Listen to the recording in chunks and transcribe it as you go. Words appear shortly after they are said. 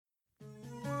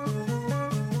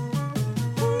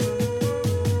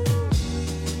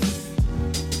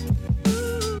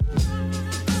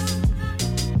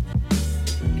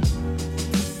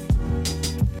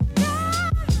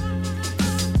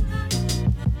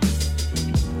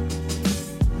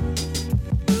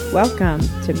Welcome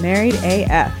to Married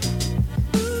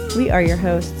AF. We are your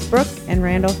hosts, Brooke and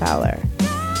Randall Fowler.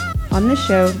 On this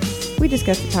show, we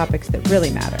discuss the topics that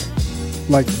really matter.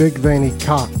 Like big veiny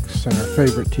cocks and our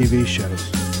favorite TV shows.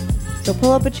 So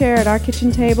pull up a chair at our kitchen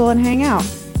table and hang out.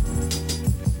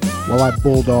 While I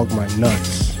bulldog my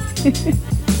nuts.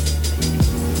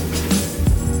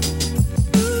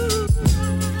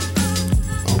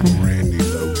 Uncle Randy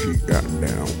low-key got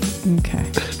down. Okay.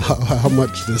 How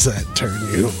much does that turn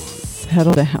you?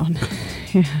 Settle down.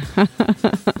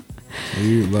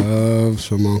 You love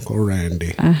some Uncle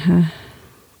Randy. Uh-huh.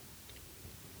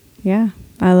 Yeah,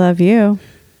 I love you.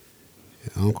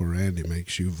 Yeah, Uncle Randy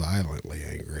makes you violently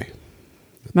angry.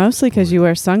 Mostly because you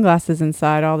wear sunglasses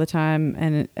inside all the time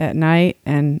and at night,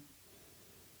 and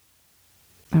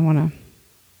I want to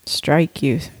strike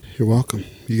you. You're welcome.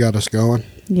 You got us going?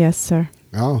 Yes, sir.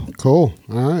 Oh, cool.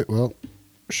 All right. Well,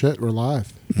 shit, we're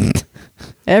live.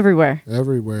 Everywhere.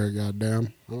 Everywhere,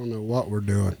 goddamn. I don't know what we're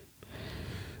doing.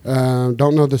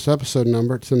 Don't know this episode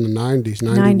number. It's in the 90s.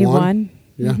 91?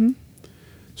 Yeah. Mm-hmm.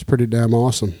 It's pretty damn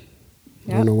awesome. Yep.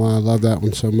 I don't know why I love that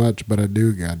one so much, but I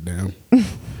do, goddamn.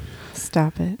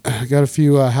 Stop it. I got a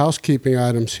few housekeeping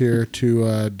items here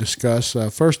to discuss.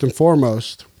 First and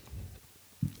foremost,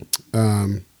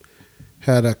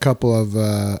 had a couple of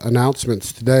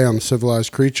announcements today on the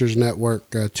Civilized Creatures Network.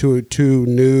 Two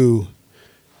new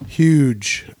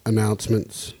huge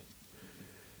announcements.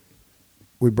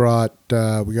 We got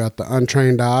the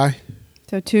Untrained Eye.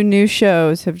 So 2 new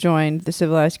shows have joined the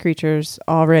Civilized Creatures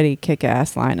already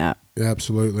kick-ass lineup.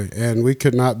 Absolutely. And we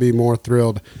could not be more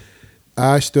thrilled.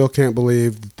 I still can't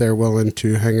believe that they're willing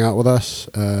to hang out with us.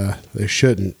 They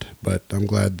shouldn't, but I'm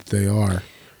glad that they are.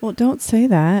 Well, don't say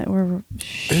that.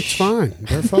 It's fine.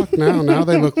 They're fucked now. Now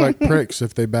they look like pricks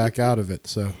if they back out of it,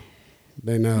 so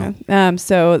they know.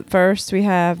 So first we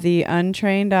have the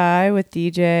Untrained Eye with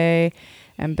DJ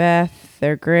and Beth.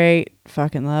 They're great.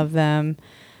 Fucking love them.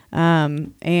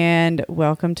 And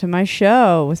Welcome to My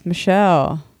Show with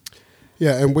Michelle.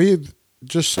 Yeah, and we've,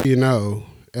 just so you know,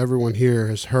 everyone here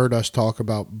has heard us talk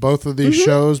about both of these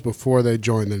shows before they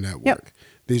join the network. Yep.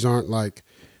 These aren't like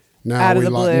Out of the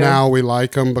blue. now we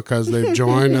like them because they've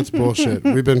joined. That's bullshit.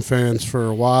 We've been fans for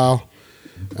a while.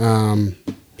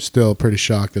 Still pretty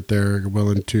shocked that they're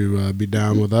willing to be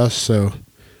down with us. So,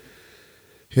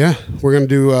 yeah, we're going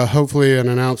to do hopefully an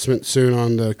announcement soon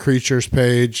on the Creatures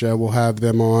page. We'll have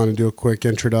them on and do a quick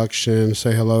introduction,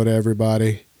 say hello to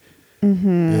everybody. Mm-hmm.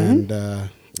 And a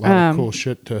lot of cool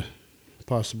shit to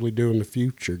possibly do in the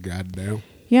future, goddamn.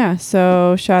 Yeah,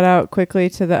 so shout out quickly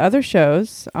to the other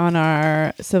shows on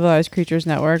our Civilized Creatures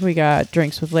Network. We got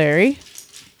Drinks with Larry.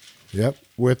 Yep,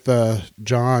 with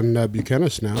John Buchanan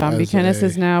now. John Buchanan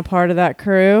is now part of that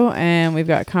crew. And we've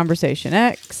got Conversation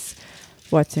X,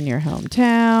 What's in Your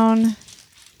Hometown,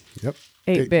 Yep,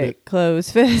 8-Bit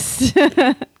Close Fist.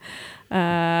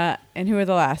 And who are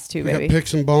the last 2, we baby? got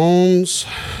Picks and Bones,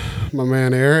 my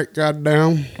man Eric,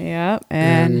 goddamn. Yep.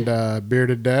 And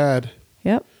Bearded Dad.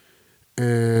 Yep.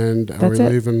 And are we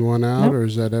leaving one out, or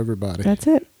is that everybody? That's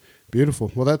it.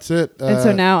 Beautiful. Well, that's it. And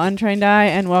so now Untrained Eye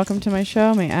and Welcome to My Show.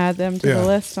 Let me add them to the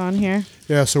list on here.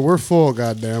 Yeah, so we're full,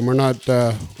 goddamn. We're not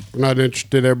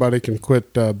interested. Everybody can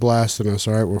quit blasting us,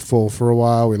 all right? We're full for a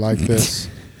while. We like this.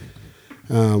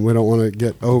 We don't want to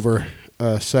get over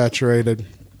saturated.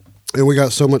 And we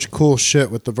got so much cool shit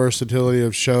with the versatility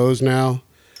of shows now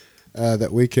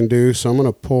that we can do. So I'm going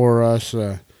to pour us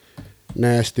a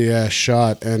nasty-ass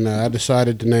shot. And I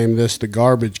decided to name this the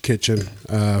Garbage Kitchen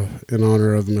in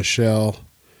honor of Michelle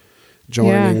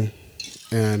joining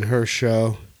and her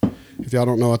show. If y'all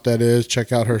don't know what that is,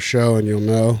 check out her show and you'll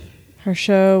know. Her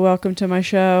show, Welcome to My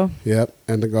Show. Yep,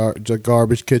 and the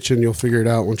Garbage Kitchen, you'll figure it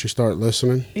out once you start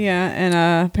listening. Yeah,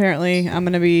 and apparently I'm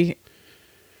going to be...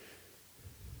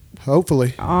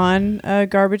 Hopefully. On a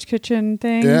Garbage Kitchen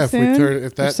thing soon.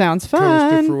 If that sounds fun.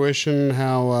 comes to fruition,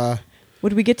 how...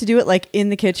 would we get to do it like in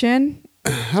the kitchen?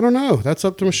 I don't know. That's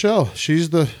up to Michelle. She's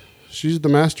the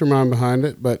mastermind behind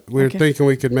it, but we're thinking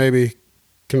we could maybe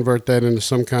convert that into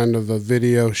some kind of a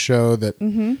video show that...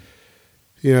 Mm-hmm.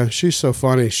 You know, she's so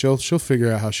funny. She'll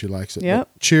figure out how she likes it. Yep.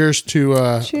 But cheers to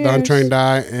the Untrained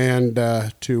Eye and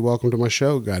to Welcome to My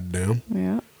Show, goddamn.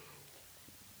 Yeah.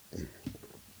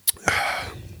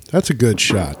 That's a good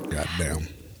shot, goddamn.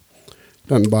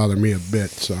 Doesn't bother me a bit,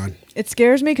 son. It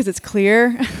scares me because it's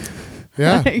clear.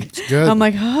 Yeah, it's good. I'm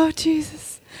like, oh,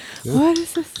 Jesus. Yeah. What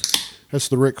is this? That's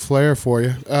the Ric Flair for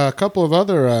you. A couple of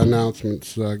other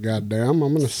announcements, goddamn.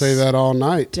 I'm going to say that all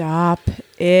night. Stop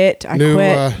it. I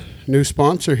quit. New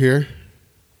sponsor here,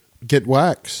 Get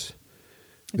Wax.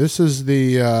 This is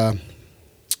the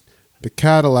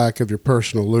Cadillac of your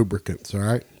personal lubricants, all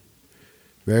right?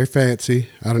 very fancy,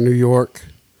 out of New York,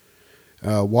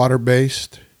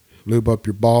 water-based, lube up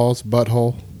your balls,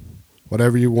 butthole,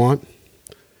 whatever you want.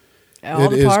 All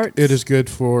the parts. It is good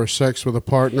for sex with a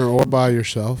partner or by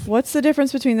yourself. What's the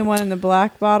difference between the one in the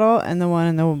black bottle and the one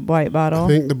in the white bottle? I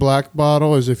think the black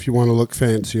bottle is if you want to look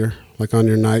fancier, like on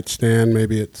your nightstand.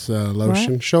 Maybe it's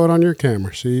lotion. What? Show it on your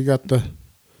camera. See, you got the...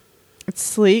 It's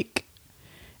sleek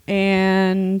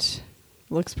and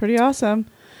looks pretty awesome.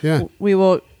 Yeah. We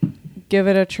will give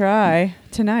it a try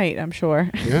tonight, I'm sure.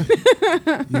 Yeah.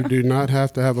 You do not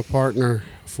have to have a partner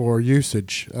for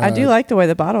usage. I do like the way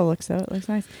the bottle looks, though. It looks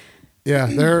nice. Yeah,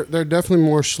 they're definitely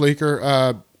more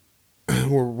sleeker.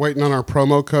 We're waiting on our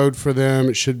promo code for them.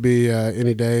 It should be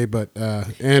any day, but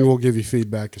and we'll give you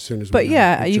feedback as soon as. But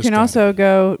yeah, you can also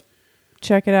go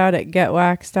check it out at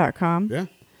getwax.com.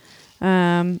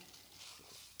 Yeah.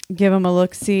 Give them a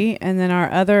look-see, and then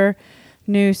our other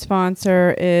new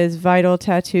sponsor is Vital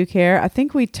Tattoo Care. I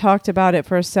think we talked about it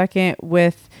for a second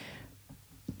with.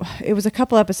 It was a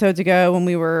couple episodes ago when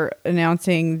we were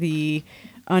announcing the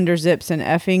underzips and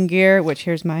effing gear, which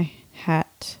here's my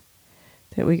hat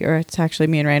it's actually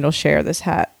me and Randall share this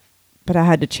hat, but I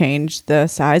had to change the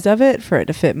size of it for it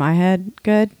to fit my head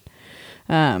good.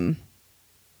 Yeah,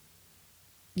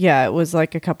 it was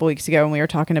like a couple weeks ago when we were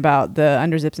talking about the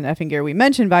underzips and effing gear. We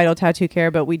mentioned Vital Tattoo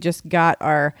Care, but we just got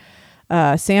our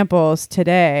samples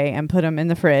today and put them in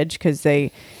the fridge because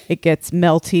it gets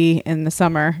melty in the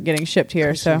summer getting shipped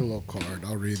here. So a little card.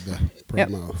 I'll read the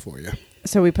promo for you.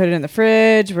 So we put it in the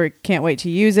fridge. We can't wait to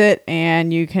use it.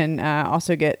 And you can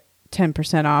also get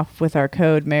 10% off with our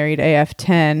code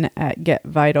MarriedAF10 at Get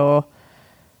Vital.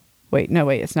 Wait,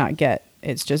 it's not Get.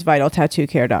 It's just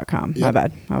VitalTattooCare.com. Yep. My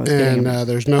bad.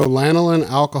 There's no lanolin,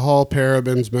 alcohol,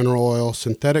 parabens, mineral oil,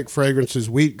 synthetic fragrances,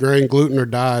 wheat grain, gluten, or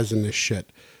dyes in this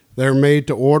shit. They're made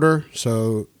to order,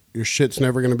 so your shit's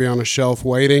never going to be on a shelf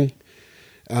waiting.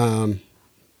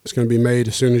 It's going to be made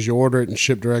as soon as you order it and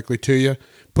shipped directly to you.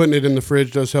 Putting it in the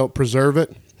fridge does help preserve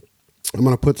it. I'm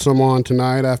going to put some on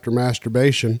tonight after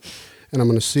masturbation, and I'm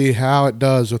going to see how it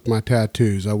does with my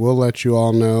tattoos. I will let you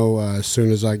all know as soon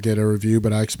as I get a review,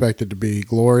 but I expect it to be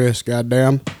glorious,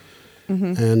 goddamn.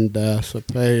 Mm-hmm. And so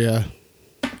pay... Yeah,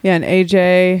 and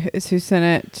AJ is who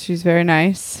sent it. She's very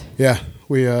nice. Yeah,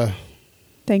 we...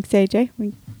 Thanks, AJ.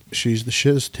 She's the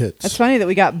shiz tits. It's funny that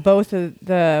we got both of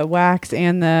the wax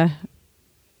and the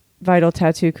Vital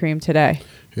Tattoo Cream today.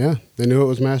 Yeah, they knew it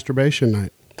was masturbation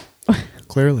night.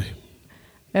 Clearly.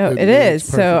 Oh, it is.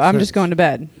 So I'm just going to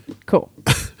bed. Cool.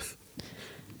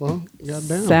 Well,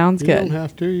 goddamn. Sounds good. You don't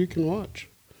have to. You can watch.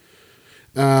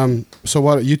 So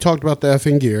what? You talked about the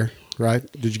effing gear, right?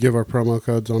 Did you give our promo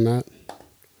codes on that?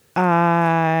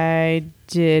 I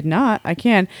did not. I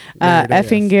can.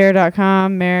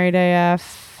 effinggear.com.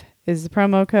 MarriedAF is the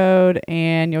promo code,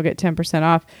 and you'll get 10%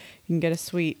 off. You can get a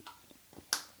sweet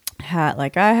hat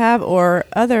like I have or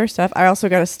other stuff. I also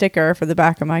got a sticker for the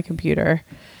back of my computer.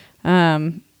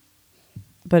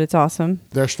 But it's awesome.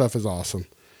 Their stuff is awesome.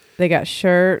 They got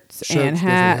shirts and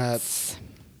hats.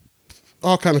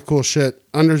 All kind of cool shit.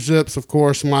 Underzips, of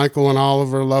course. Michael and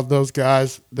Oliver, love those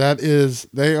guys.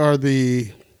 They are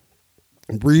the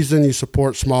reason you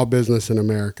support small business in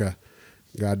America.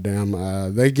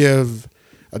 Goddamn. They give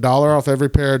 $1 off every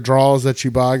pair of draws that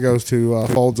you buy goes to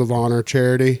Folds of Honor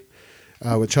charity,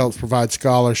 which helps provide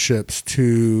scholarships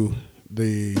to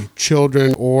the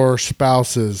children or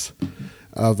spouses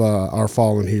of our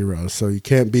fallen heroes. So you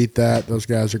can't beat that. Those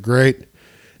guys are great.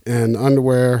 And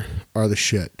underwear are the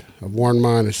shit. I've worn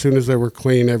mine as soon as they were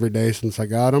clean every day since I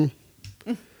got them.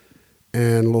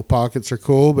 And little pockets are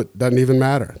cool, but doesn't even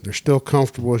matter. They're still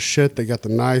comfortable as shit. They got the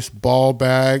nice ball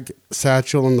bag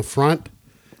satchel in the front.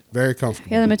 Very comfortable.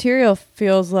 Yeah, the material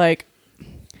feels like,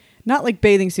 not like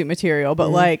bathing suit material, but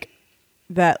like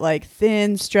that like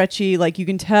thin, stretchy, like you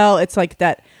can tell it's like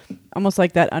that, almost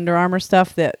like that Under Armour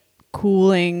stuff, that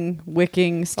cooling,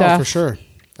 wicking stuff. Oh, for sure.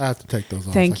 I have to take those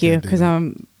off. Thank you, because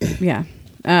yeah.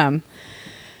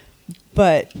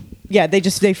 But yeah,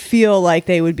 they feel like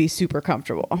they would be super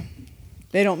comfortable.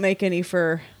 They don't make any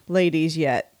for ladies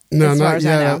yet. No, not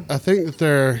yet. I think that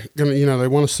they're gonna, they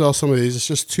want to sell some of these. It's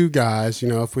just two guys,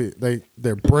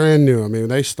 they're brand new. I mean,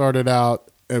 they started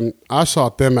out, and I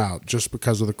sought them out just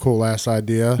because of the cool ass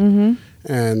idea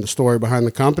and the story behind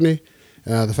the company.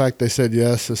 The fact they said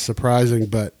yes is surprising,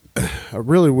 but I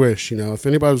really wish, if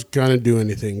anybody was gonna do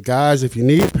anything, guys, if you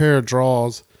need a pair of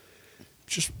draws,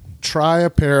 just try a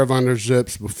pair of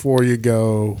underzips before you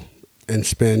go and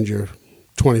spend your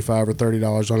 $25 or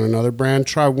 $30 on another brand.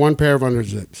 Try one pair of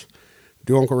underzips.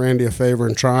 Do Uncle Randy a favor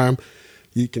and try them.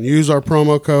 You can use our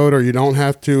promo code, or you don't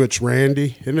have to. It's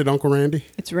Randy. Isn't it Uncle Randy?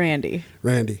 It's Randy.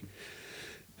 Randy.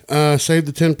 save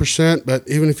the 10%, but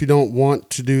even if you don't want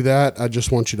to do that, I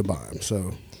just want you to buy them.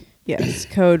 So Yes,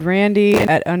 code Randy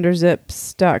at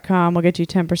underzips.com will get you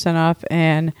 10% off.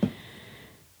 And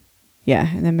yeah,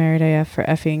 and then Married AF for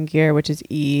effing gear, which is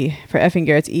for effing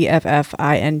gear, it's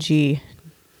EFFINGGEAR.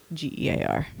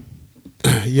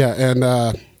 yeah, and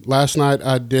last night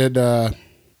I did a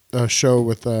show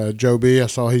with Joe B. I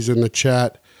saw he's in the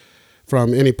chat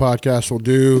from Any Podcast Will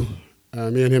Do.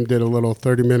 Me and him did a little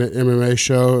 30-minute MMA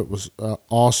show. It was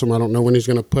awesome. I don't know when he's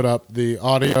going to put up the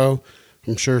audio.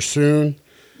 I'm sure soon.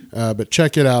 But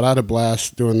check it out. I had a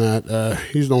blast doing that.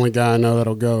 He's the only guy I know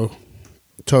that'll go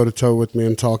toe-to-toe with me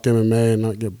and talk MMA and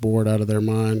not get bored out of their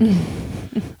mind.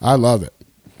 I love it.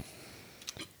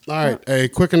 All right, a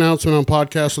quick announcement on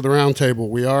Podcast of the Roundtable.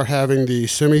 We are having the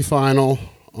semifinal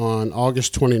on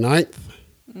August 29th,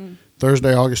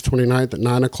 Thursday, August 29th at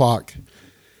 9 o'clock.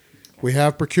 We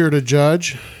have procured a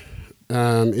judge.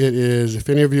 It is, if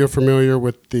any of you are familiar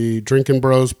with the Drinking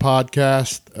Bros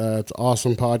podcast, it's an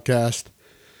awesome podcast.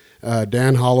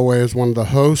 Dan Holloway is one of the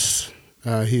hosts.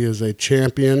 He is a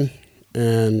champion,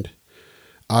 and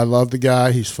I love the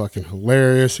guy. He's fucking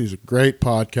hilarious. He's a great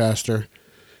podcaster.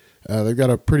 They've got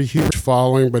a pretty huge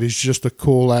following, but he's just a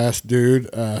cool-ass dude.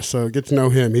 So get to know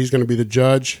him. He's going to be the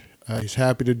judge. He's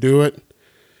happy to do it.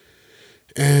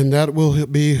 And that will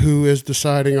be who is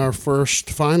deciding our first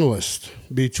finalist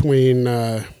between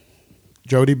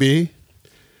Jody B.,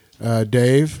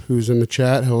 Dave, who's in the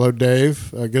chat. Hello,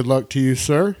 Dave. Good luck to you,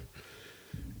 sir.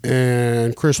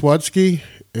 And Chris Wudsky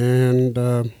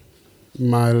and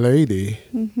my lady.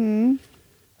 Mm-hmm.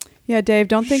 Yeah, Dave.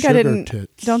 Don't think Sugar I didn't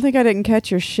tits.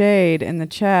 catch your shade in the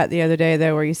chat the other day,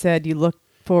 though, where you said you look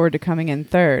forward to coming in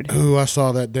third. Ooh, I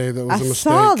saw that, Dave. That was a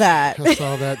mistake. I saw that. I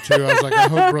saw that too. I was like, I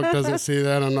hope Brooke doesn't see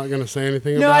that. I'm not going to say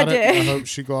anything about I it. did. I hope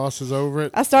she glosses over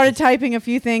it. I started typing a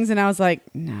few things, and I was like,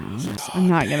 no, I'm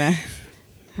not gonna.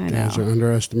 I know. Guys are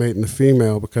underestimating the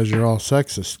female because you're all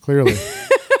sexist. Clearly,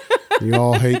 you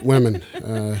all hate women.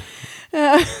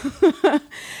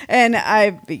 And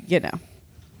I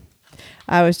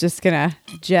was just gonna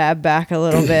jab back a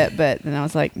little bit, but then I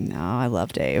was like, no, I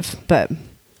love Dave, but I'm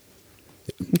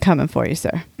coming for you,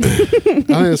 sir. I think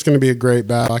it's going to be a great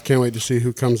battle. I can't wait to see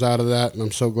who comes out of that, and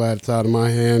I'm so glad it's out of my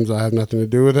hands. I have nothing to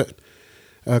do with it.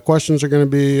 Questions are going to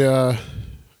be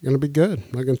good.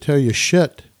 I'm not going to tell you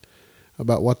shit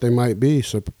about what they might be,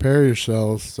 so prepare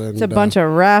yourselves. And, It's a bunch of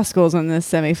rascals in this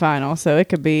semifinal, so it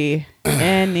could be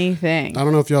anything. I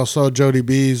don't know if y'all saw Jody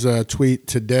B's tweet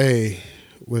today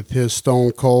with his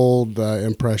Stone Cold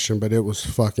impression, but it was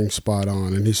fucking spot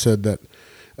on. And he said that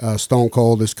Stone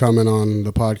Cold is coming on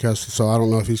the podcast, so I don't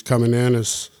know if he's coming in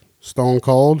as Stone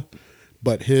Cold,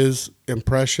 but his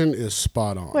impression is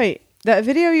spot on. Wait, that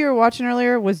video you were watching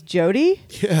earlier was Jody?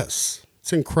 Yes.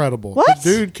 It's incredible. What?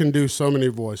 The dude can do so many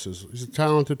voices. He's a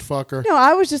talented fucker. No,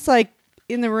 I was just like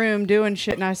in the room doing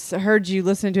shit, and I heard you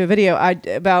listening to a video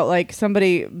about like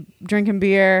somebody drinking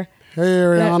beer. Hey,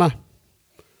 Ariana.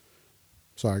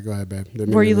 Sorry, go ahead, babe. Didn't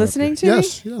mean Were to you interrupt listening to me?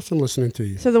 Yes, I'm listening to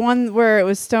you. So the one where it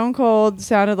was Stone Cold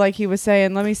sounded like he was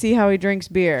saying, "Let me see how he drinks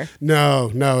beer." No,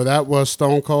 that was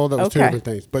Stone Cold. That was two Okay. different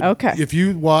things. But Okay. if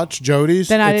you watch Jody's,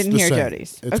 Then I it's didn't the hear same.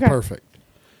 Jody's. It's Okay. perfect.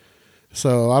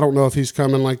 So I don't know if he's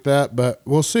coming like that, but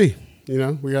we'll see. You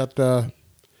know, we got That'll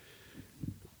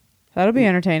be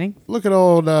entertaining. look at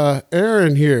old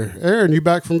Aaron here. Aaron, you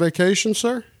back from vacation,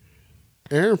 sir?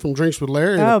 Aaron from Drinks with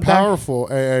Larry, Oh, the back- powerful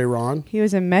AA Ron. He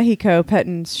was in Mexico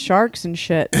petting sharks and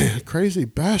shit. Crazy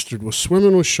bastard was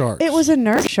swimming with sharks. It was a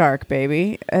nurse shark,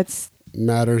 baby.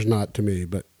 Matters not to me,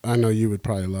 but I know you would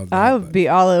probably love that. I would be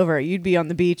all over it. You'd be on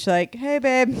the beach like, "Hey,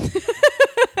 babe."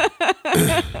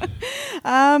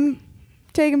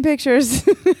 Taking pictures.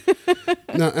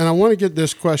 Now, and I want to get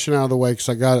this question out of the way because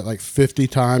I got it like 50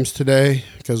 times today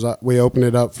because we opened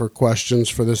it up for questions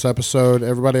for this episode.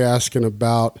 Everybody asking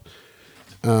about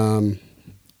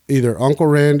either Uncle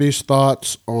Randy's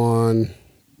thoughts on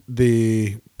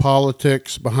the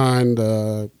politics behind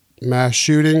mass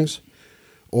shootings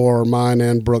or mine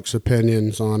and Brooke's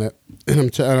opinions on it.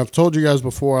 And I've told you guys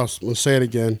before, I'm going to say it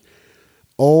again.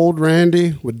 Old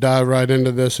Randy would dive right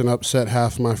into this and upset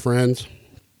half of my friends.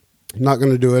 I'm not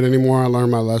going to do it anymore. I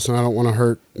learned my lesson. I don't want to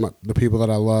hurt the people that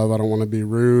I love. I don't want to be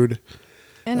rude.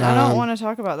 And I don't want to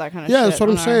talk about that kind of shit. Yeah, that's what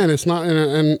I'm on our- saying. It's not,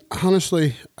 and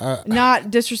honestly,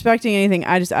 Not disrespecting anything.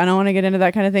 I don't want to get into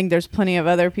that kind of thing. There's plenty of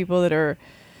other people that are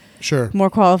sure. more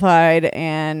qualified,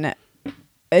 and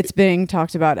it's being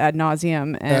talked about ad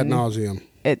nauseum. And Ad nauseum.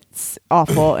 it's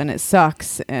awful, and it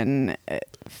sucks. And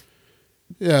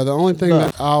Yeah, the only thing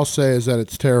that I'll say is that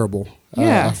it's terrible.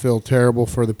 Yeah. I feel terrible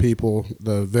for the people,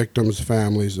 the victims'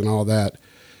 families, and all that.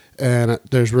 and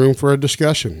there's room for a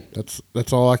discussion.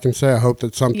 That's all I can say. I hope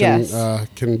that something Yes.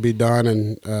 can be done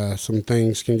and some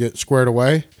things can get squared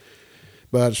away.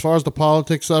 But as far as the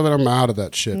politics of it, I'm out of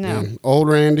that shit, No. man. Old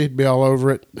Randy'd be all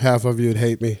over it. Half of you would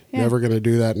hate me. Yeah. Never going to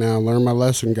do that now. Learn my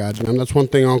lesson, goddamn. That's one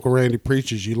thing Uncle Randy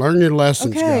preaches. You learn your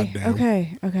lessons, goddamn.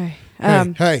 Okay.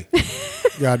 Hey,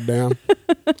 goddamn.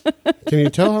 Can you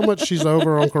tell how much she's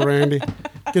over Uncle Randy?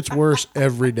 Gets worse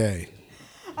every day.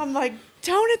 I'm like,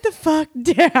 tone it the fuck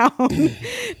down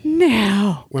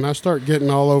now. When I start getting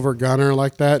all over Gunner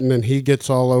like that, and then he gets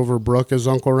all over Brooke as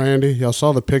Uncle Randy, y'all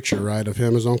saw the picture, right, of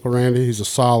him as Uncle Randy? He's a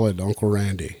solid Uncle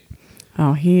Randy.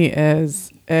 Oh, he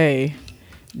is a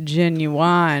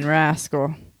genuine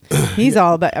rascal. He's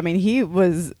all about, I mean, he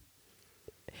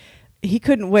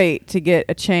couldn't wait to get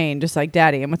a chain just like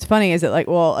Daddy. And what's funny is that, like,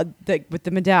 with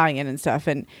the medallion and stuff,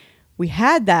 and we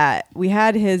had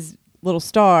his little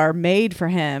star made for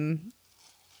him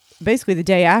basically the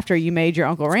day after you made your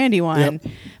Uncle Randy one. Yep.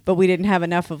 But we didn't have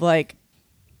enough of I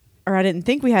didn't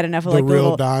think we had enough of The like real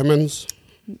little diamonds.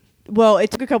 Well, it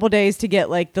took a couple days to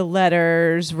get like the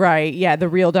letters right. Yeah, the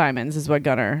real diamonds is what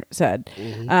Gunnar said.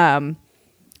 Mm-hmm.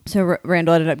 So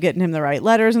Randall ended up getting him the right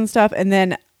letters and stuff, and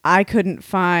then I couldn't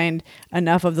find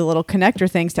enough of the little connector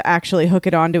things to actually hook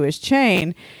it onto his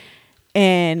chain,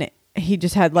 and he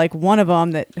just had like one of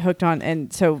them that hooked on,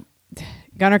 and so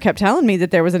Gunnar kept telling me that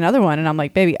there was another one, and I'm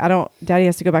like, baby, Daddy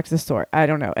has to go back to the store. I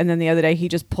don't know. And then the other day he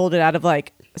just pulled it out of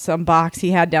like some box he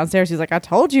had downstairs. He's like, I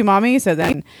told you, Mommy. So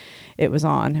then it was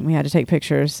on, and we had to take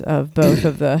pictures of both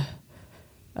of the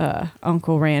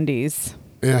Uncle Randy's.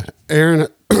 Yeah, Aaron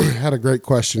had a great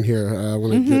question here. I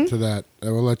want to get to that. I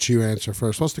will let you answer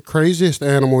first. What's the craziest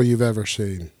animal you've ever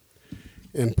seen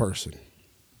in person?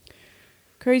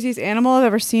 Craziest animal I've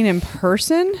ever seen in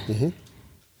person? Mm-hmm.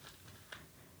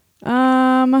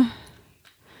 I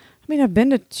mean, I've been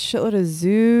to a shitload of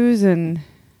zoos and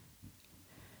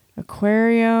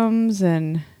aquariums,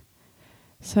 and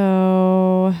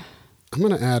so... I'm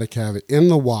going to add a caveat. In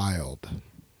the wild.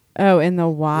 Oh, in the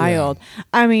wild. Yeah.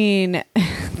 I mean,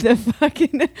 the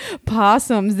fucking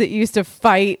possums that used to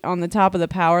fight on the top of the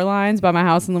power lines by my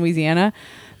house in Louisiana,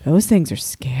 those things are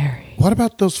scary. What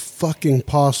about those fucking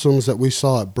possums that we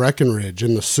saw at Breckenridge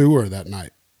in the sewer that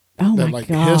night? Oh, that, my like,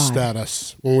 God. hissed at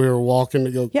us when we were walking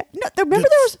to go remember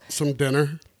there was some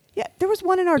dinner? Yeah, there was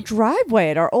one in our driveway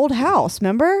at our old house,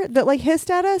 remember? That, like, hissed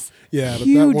at us? Yeah, but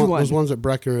Huge that one. Those ones at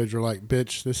Breckenridge were like,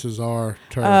 bitch, this is our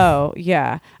turf. Oh,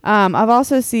 yeah. I've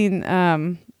also seen,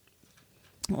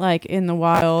 like, in the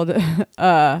wild,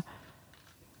 I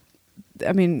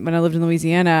mean, when I lived in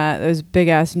Louisiana, those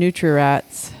big-ass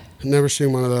nutri-rats. Never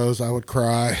seen one of those. I would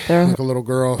cry They're, like a little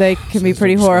girl. They can be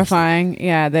pretty horrifying.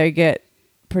 Yeah, they get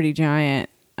pretty giant.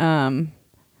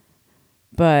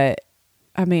 But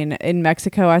I mean, in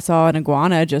Mexico, I saw an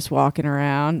iguana just walking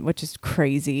around, which is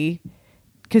crazy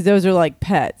because those are like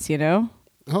pets, you know?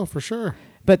 Oh, for sure.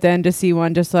 But then to see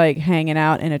one just like hanging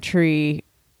out in a tree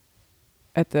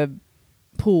at the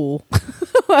pool,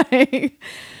 but I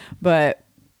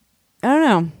don't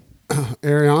know.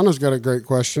 Ariana's got a great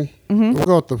question. Mm-hmm. We'll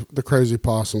go with the crazy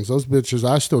possums. Those bitches,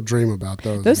 I still dream about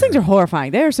those. Those things are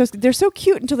horrifying. They're so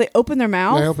cute until they open their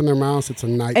mouth. They open their mouths, it's a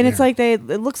nightmare. And it's like it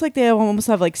looks like they almost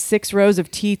have like 6 rows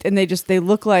of teeth, and they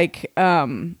look like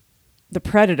the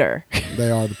Predator.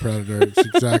 They are the Predator. It's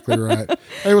exactly right.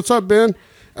 Hey, what's up, Ben?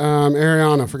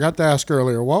 Ariana, forgot to ask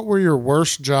earlier, what were your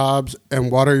worst jobs and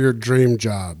what are your dream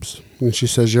jobs? And she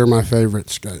says, you're my favorite,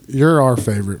 Scott. You're our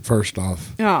favorite, first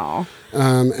off. Oh.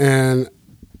 And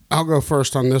I'll go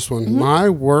first on this one. Mm-hmm. My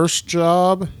worst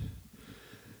job,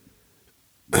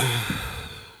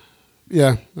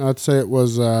 yeah, I'd say it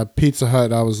was Pizza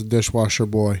Hut. I was a dishwasher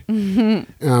boy, and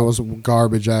I was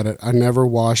garbage at it. I never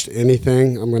washed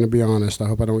anything. I'm going to be honest. I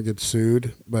hope I don't get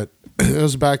sued, but it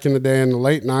was back in the day in the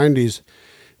late 90s.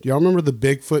 Do y'all remember the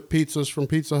Bigfoot pizzas from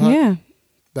Pizza Hut? Yeah.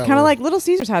 Kind of like Little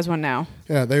Caesars has one now.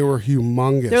 Yeah, they were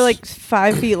humongous. They're like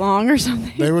 5 feet long or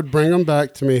something. They would bring them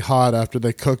back to me hot after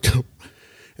they cooked them.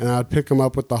 And I'd pick them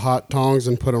up with the hot tongs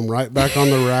and put them right back on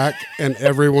the rack. And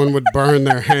everyone would burn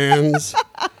their hands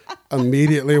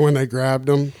immediately when they grabbed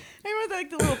them. Remember like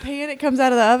the little pan it comes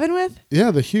out of the oven with? Yeah,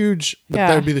 the huge, but Yeah.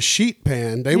 that'd be the sheet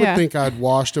pan. They would Yeah. think I'd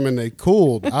washed them and they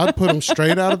cooled. I'd put them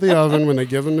straight out of the oven. When they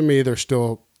give them to me, they're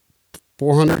still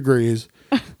 400 degrees.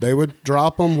 They would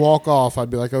drop them, walk off. I'd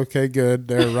be like, okay, good.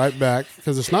 They're right back.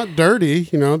 Because it's not dirty,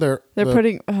 you know. They're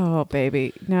putting, oh,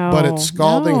 baby. No. but it's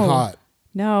scalding hot.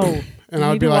 No. And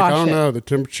I'd be like, I don't know, the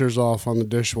temperature's off on the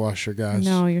dishwasher, guys.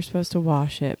 No, you're supposed to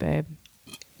wash it, babe.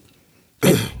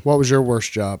 What was your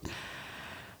worst job?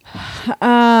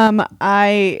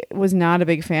 I was not a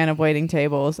big fan of waiting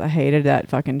tables. I hated that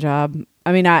fucking job.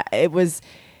 I mean, it was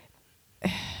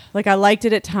like I liked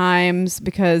it at times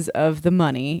because of the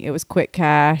money. It was quick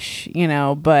cash, you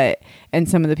know, and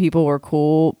some of the people were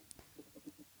cool.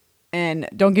 And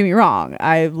don't get me wrong,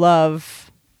 I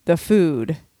love the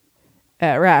food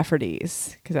at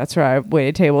Rafferty's because that's where I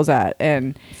waited tables at,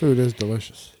 and food is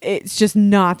delicious. It's just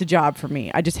not the job for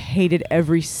me. I just hated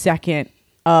every second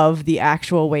of the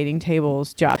actual waiting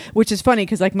tables job, which is funny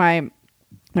because like my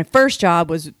first job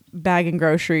was bagging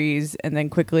groceries and then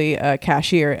quickly a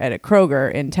cashier at a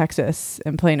Kroger in Texas,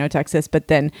 in Plano, Texas. But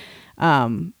then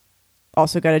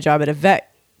also got a job at a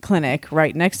vet clinic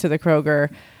right next to the Kroger,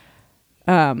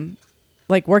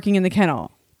 like working in the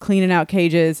kennel, cleaning out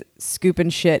cages, scooping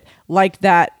shit like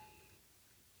that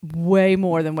way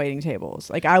more than waiting tables.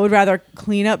 Like I would rather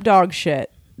clean up dog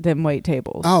shit than wait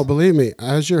tables. Oh, believe me,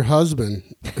 as your husband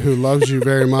who loves you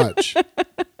very much,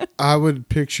 I would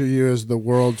picture you as the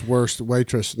world's worst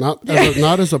waitress. Not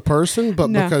as a person, but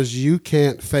No. because you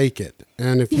can't fake it.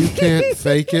 And if you can't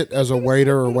fake it as a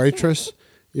waiter or waitress,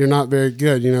 you're not very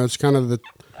good. You know, it's kind of the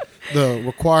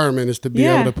requirement is to be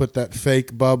Yeah. able to put that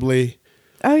fake bubbly.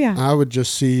 Oh yeah. I would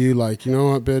just see you like, you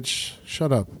know what, bitch,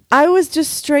 shut up. I was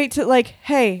just straight to like,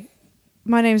 hey,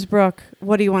 my name's Brooke.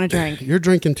 What do you want to drink? You're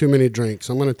drinking too many drinks.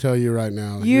 I'm going to tell you right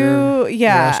now. You're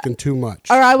asking too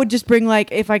much. Or I would just bring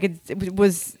like, if I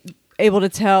was able to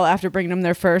tell after bringing them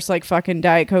their first like fucking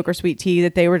Diet Coke or sweet tea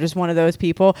that they were just one of those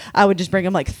people, I would just bring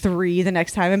them like 3 the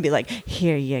next time and be like,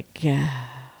 here you go.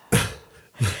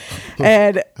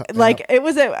 And like it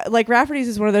was like Rafferty's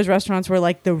is one of those restaurants where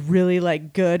like the really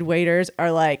like good waiters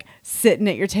are like sitting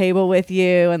at your table with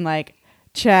you and like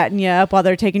chatting you up while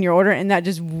they're taking your order, and that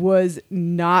just was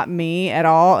not me at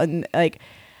all. And like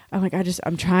I'm like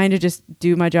I'm trying to just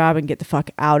do my job and get the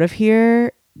fuck out of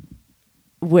here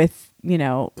with, you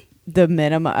know, the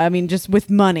minimum. I mean, just with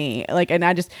money. Like, and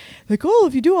I just like, oh,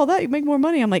 if you do all that, you make more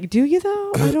money. I'm like, do you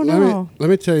though? I don't know. Let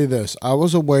me tell you this. I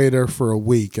was a waiter for a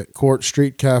week at Court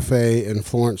Street Cafe in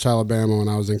Florence, Alabama when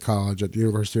I was in college at the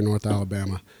University of North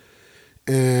Alabama.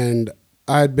 And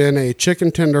I'd been a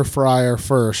chicken tender fryer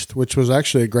first, which was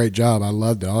actually a great job. I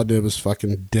loved it. All I did was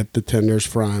fucking dip the tenders,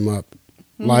 fry them up.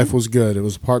 Mm-hmm. Life was good. It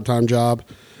was a part-time job.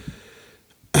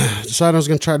 Decided I was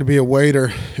going to try to be a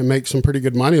waiter and make some pretty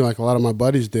good money like a lot of my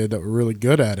buddies did that were really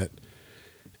good at it.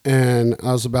 And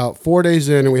I was about 4 days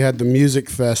in, and we had the music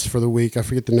fest for the week. I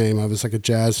forget the name of it. It's like a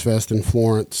jazz fest in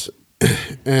Florence.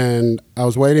 And I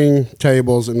was waiting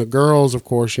tables, and the girls, of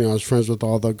course, you know, I was friends with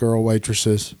all the girl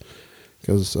waitresses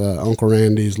because Uncle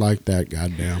Randy's like that,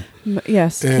 goddamn.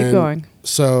 Yes, and keep going.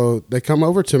 So they come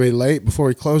over to me late before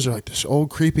he closed. They're like, this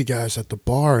old creepy guy's at the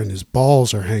bar and his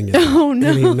balls are hanging out. Oh, no.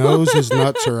 And he knows his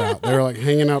nuts are out. They're like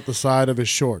hanging out the side of his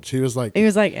shorts. He was like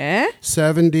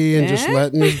 70 and just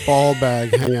letting his ball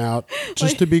bag hang out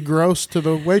just to be gross to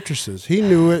the waitresses. He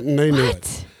knew it and they knew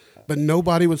it. But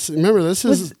nobody would see. Remember, this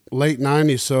is late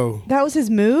 90s, so. That was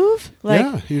his move? Like,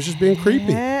 yeah, he was just being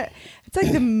creepy. It's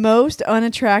like the most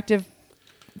unattractive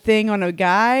thing on a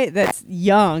guy that's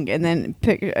young, and then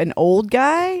pick an old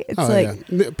guy. It's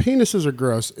penises are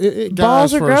gross.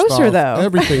 Balls are grosser though.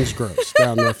 Everything's gross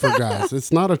down there for guys.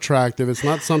 It's not attractive. It's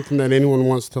not something that anyone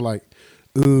wants to like,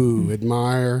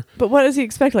 admire. But what does he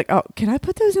expect? Like, oh, can I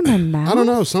put those in my mouth? I don't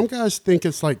know. Some guys think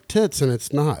it's like tits, and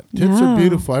it's not. Tits are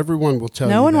beautiful. Everyone will tell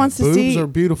you. No one that. wants to Boobs see. are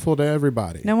beautiful to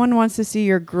everybody. No one wants to see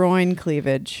your groin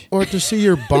cleavage or to see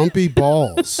your bumpy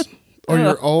balls. Or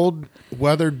your old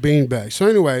weathered beanbag. So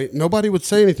anyway, nobody would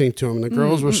say anything to him. The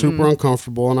girls were super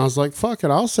uncomfortable, and I was like, fuck it,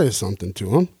 I'll say something to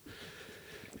him.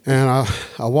 And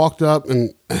I walked up,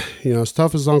 and, you know, as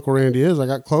tough as Uncle Randy is, I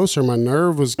got closer. My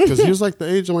nerve was, because he was like the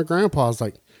age of my grandpa. I was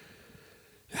like,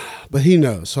 but he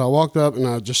knows. So I walked up, and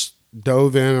I just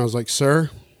dove in, and I was like, sir,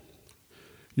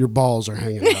 your balls are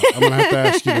hanging out. I'm going to have to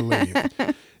ask you to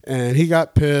leave. And he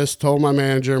got pissed, told my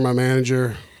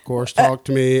manager, of course, talked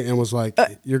to me and was like,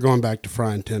 you're going back to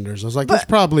frying tenders. I was like, that's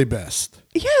probably best.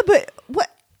 Yeah, but what?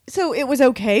 So it was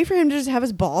okay for him to just have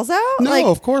his balls out? No,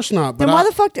 of course not. But then why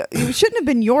the fuck? It shouldn't have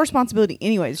been your responsibility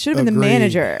anyways. It should have been the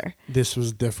manager. This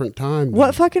was a different time.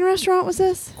 What fucking restaurant was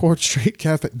this? Court Street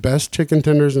Cafe. Best chicken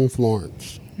tenders in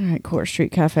Florence. All right, Court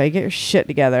Street Cafe. Get your shit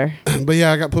together. But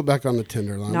yeah, I got put back on the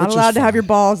tender line. Not allowed to have your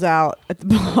balls out at the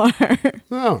bar.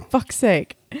 No. Fuck's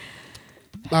sake.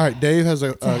 All right, Dave has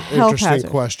an interesting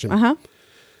question. Uh-huh.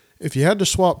 If you had to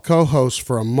swap co-hosts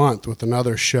for a month with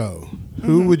another show,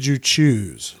 who would you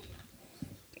choose?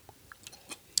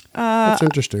 That's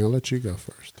interesting. I'll let you go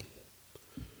first.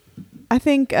 I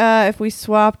think if we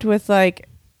swapped with like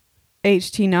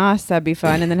HT Nos, that'd be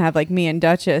fun, and then have like me and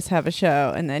Duchess have a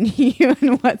show, and then you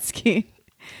and Wutsky.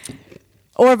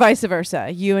 Or vice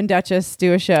versa. You and Duchess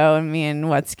do a show, and me and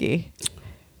Wutsky.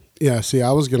 Yeah, see,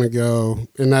 I was going to go,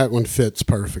 and that one fits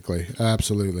perfectly.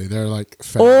 Absolutely. They're like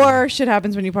fat. Or shit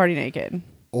happens when you party naked.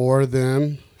 Or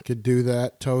them could do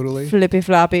that totally. Flippy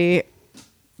floppy,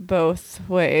 both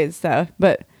ways though.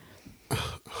 But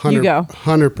you go.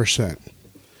 100%.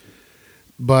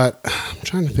 But I'm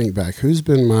trying to think back. Who's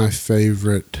been my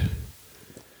favorite?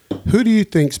 Who do you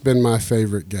think's been my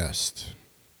favorite guest?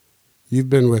 You've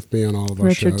been with me on all of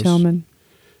our shows. Richard Tillman.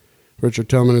 Richard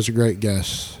Tillman is a great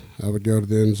guest. I would go to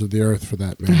the ends of the earth for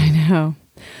that man. I know.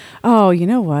 Oh, you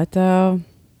know what though?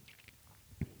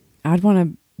 I'd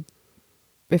want to,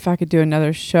 if I could do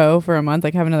another show for a month,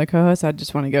 like have another co-host, I'd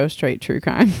just want to go straight true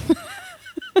crime.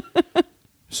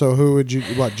 So who would you?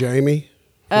 What, Jamie?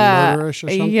 From Murderish or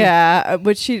something? Yeah,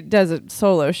 but she does a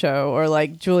solo show, or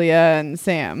like Julia and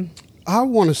Sam. I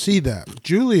want to see that.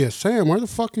 Julia, Sam, where the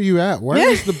fuck are you at? Where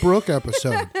is the Brooke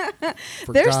episode?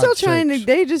 They're still trying to.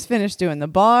 They just finished doing the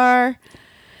bar.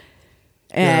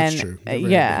 And that's true.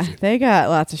 They got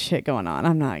lots of shit going on.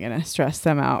 I'm not going to stress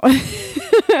them out.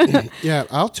 Yeah,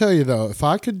 I'll tell you though, if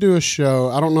I could do a show,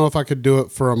 I don't know if I could do it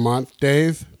for a month,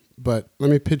 Dave, but let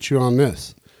me pitch you on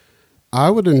this. I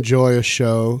would enjoy a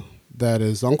show that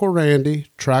is Uncle Randy,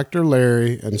 Tractor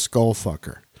Larry, and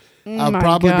Skullfucker. I'll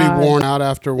probably be worn out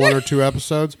after one or two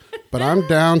episodes, but I'm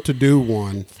down to do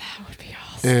one. That would be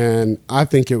awesome. And I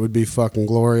think it would be fucking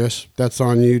glorious. That's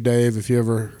on you, Dave, if you're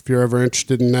ever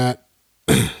interested in that.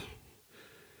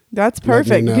 That's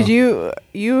perfect, because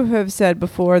you have said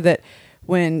before that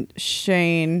when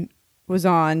Shane was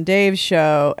on Dave's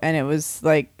show and it was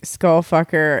like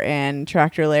Skullfucker and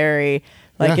Tractor Larry,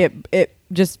 like it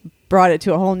just brought it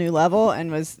to a whole new level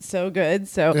and was so good.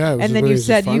 So and then you've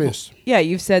said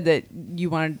you've said that you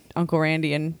wanted Uncle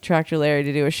Randy and Tractor Larry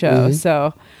to do a show. Mm-hmm.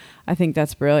 So I think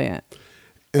that's brilliant.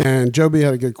 And Joby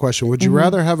had a good question. Would you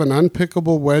rather have an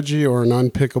unpickable wedgie or an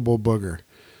unpickable booger?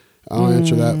 I'll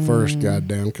answer that first,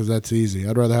 goddamn, because that's easy.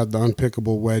 I'd rather have the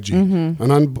unpickable wedgie. Mm-hmm. An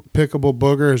unpickable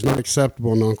booger is not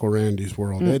acceptable in Uncle Randy's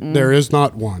world. There is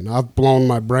not one. I've blown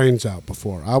my brains out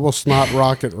before. I will snot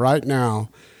rocket right now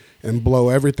and blow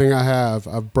everything I have.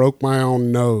 I've broke my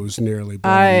own nose, nearly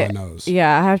blowing my nose.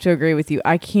 Yeah, I have to agree with you.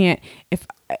 I can't,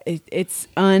 it's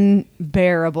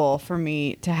unbearable for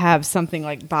me to have something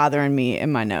like bothering me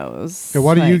in my nose. Hey,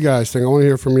 what do you guys think? I want to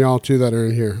hear from y'all too that are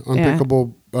in here.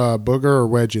 Unpickable booger or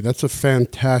wedgie? That's a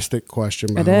fantastic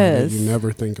question. By the way, that you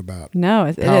never think about. No,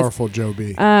 it powerful, Joe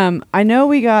B. I know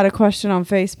we got a question on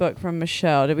Facebook from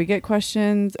Michelle. Did we get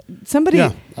questions? Somebody.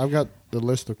 Yeah, I've got the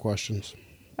list of questions.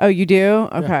 Oh, you do?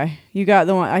 Okay, yeah. You got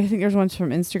the one. I think there's ones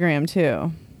from Instagram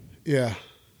too. Yeah.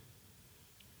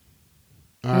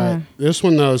 All right. This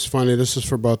one though is funny. This is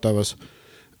for both of us.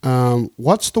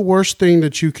 What's the worst thing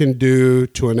that you can do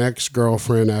to an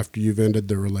ex-girlfriend after you've ended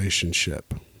the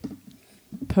relationship?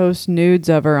 Post nudes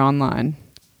of her online.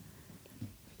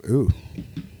 Ooh,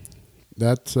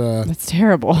 that's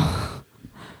terrible.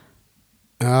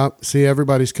 See,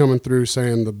 everybody's coming through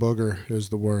saying the booger is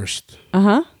the worst.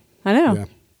 I know. Yeah.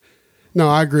 No,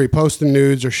 I agree. Posting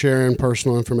nudes or sharing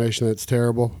personal information, that's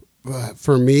terrible.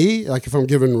 For me, like if I'm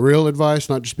giving real advice,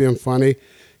 not just being funny,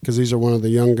 because these are one of the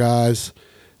young guys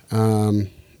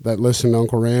that listen to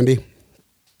Uncle Randy,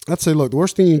 I'd say, look, the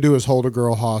worst thing you can do is hold a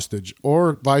girl hostage,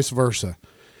 or vice versa.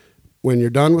 When you're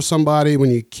done with somebody,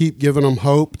 when you keep giving them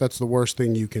hope, that's the worst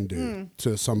thing you can do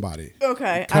to somebody.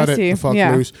 Okay, Cut I it see. the fuck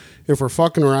loose. If we're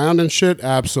fucking around and shit,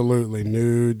 absolutely.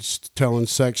 Nudes, telling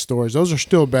sex stories, those are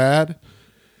still bad.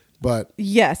 But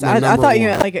yes, I thought you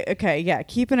meant like, okay, yeah,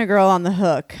 keeping a girl on the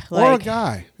hook. Like, or a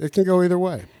guy. It can go either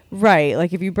way. Right.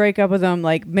 Like if you break up with them,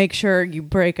 like make sure you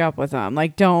break up with them.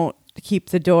 Like don't keep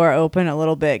the door open a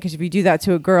little bit, because if you do that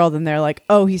to a girl, then they're like,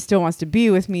 oh, he still wants to be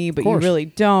with me, but you really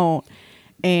don't.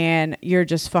 And you're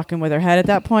just fucking with her head at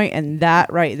that point. And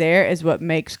that right there is what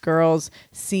makes girls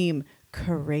seem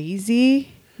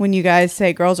crazy. When you guys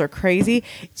say girls are crazy,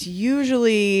 it's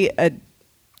usually a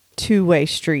two-way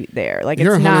street there. Like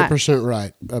you're it's 100%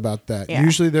 right about that. Yeah.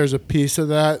 Usually there's a piece of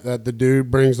that the dude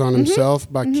brings on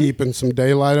himself by keeping some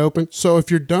daylight open. So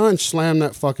if you're done, slam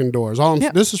that fucking door.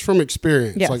 This is from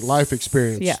experience, like life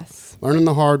experience. Yes. Learning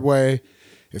the hard way.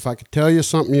 If I could tell you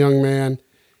something, young man,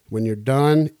 when you're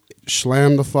done,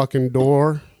 slam the fucking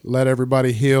door, let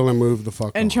everybody heal and move the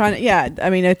fuck on. I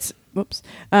mean, it's, whoops.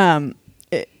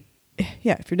 If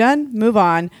you're done, move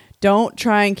on. Don't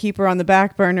try and keep her on the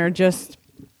back burner just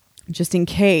in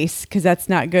case, because that's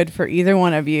not good for either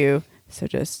one of you. So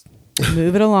just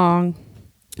move it along.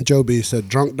 Joe B said,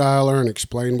 drunk dialer and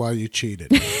explain why you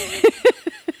cheated. No,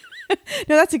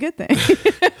 that's a good thing.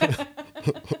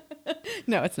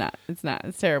 No, it's not. It's not.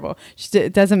 It's terrible. Just,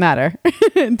 it doesn't matter.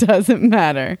 It doesn't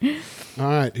matter. All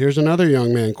right, here's another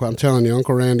young man. I'm telling you,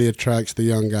 Uncle Randy attracts the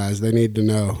young guys. They need to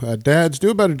know. Dads, do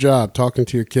a better job talking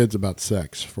to your kids about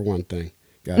sex, for one thing.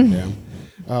 Goddamn.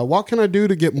 What can I do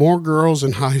to get more girls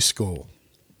in high school?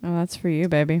 Oh, that's for you,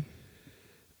 baby.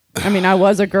 I mean, I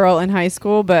was a girl in high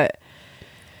school, but...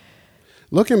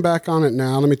 Looking back on it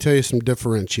now, let me tell you some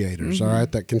differentiators, all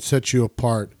right, that can set you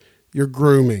apart. Your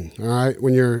grooming, all right?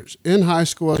 When you're in high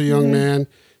school as a young man,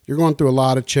 you're going through a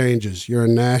lot of changes. You're a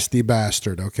nasty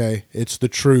bastard, okay? It's the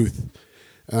truth.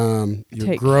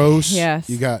 You're gross. Yes.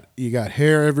 You got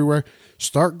hair everywhere.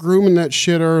 Start grooming that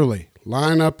shit early.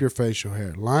 Line up your facial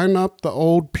hair. Line up the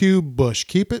old pube bush.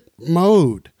 Keep it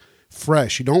mowed,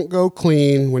 fresh. You don't go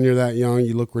clean when you're that young.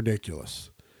 You look ridiculous.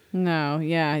 No,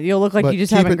 yeah. You'll look like But you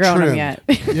just keep haven't it grown them trimmed.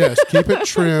 yet. Yes, keep it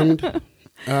trimmed,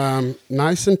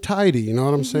 nice and tidy. You know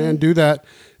what I'm saying? Do that.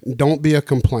 Don't be a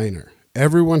complainer.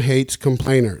 Everyone hates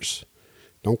complainers.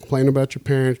 Don't complain about your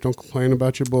parents. Don't complain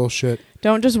about your bullshit.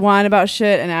 Don't just whine about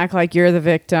shit and act like you're the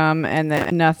victim and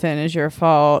that nothing is your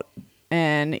fault.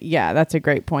 And yeah, that's a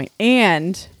great point.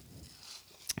 And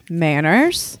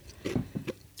manners,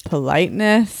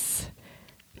 politeness,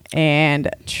 and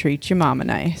treat your mama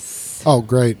nice. Oh,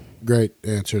 great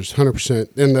answers,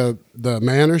 100%. And the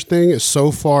manners thing is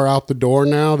so far out the door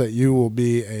now that you will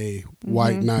be a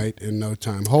white knight in no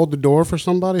time. Hold the door for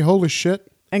somebody. Holy shit.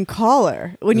 And call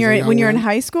her when As a you're young in one?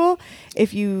 high school.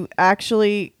 If you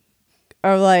actually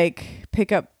are like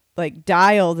pick up, like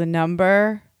dial the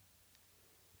number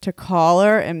to call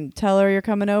her and tell her you're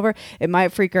coming over, it might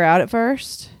freak her out at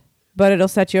first, but it'll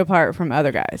set you apart from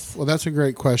other guys. Well, that's a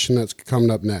great question that's coming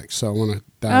up next. So I want to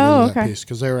dive into that piece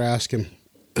because they were asking,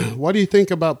 what do you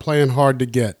think about playing hard to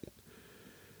get?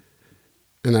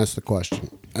 And that's the question.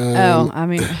 I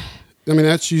mean,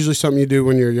 that's usually something you do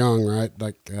when you're young, right?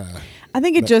 Like, I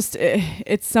think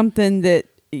it's something that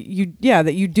you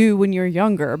do when you're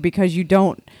younger because you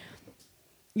don't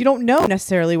know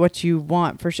necessarily what you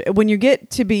want for sure. When you get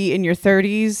to be in your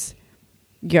 30s,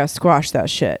 you gotta squash that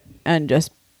shit and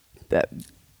just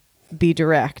be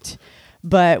direct.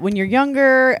 But when you're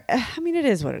younger, I mean, it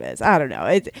is what it is. I don't know.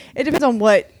 It depends on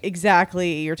what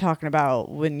exactly you're talking about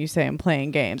when you say I'm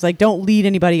playing games. Like, don't lead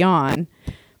anybody on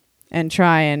and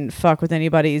try and fuck with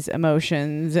anybody's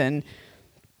emotions and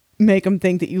make them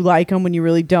think that you like them when you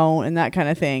really don't and that kind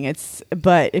of thing.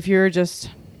 But if you're just,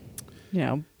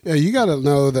 yeah, you got to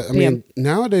know that. I mean,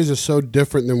 nowadays is so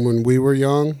different than when we were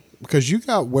young because you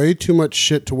got way too much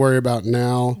shit to worry about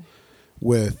now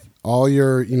with all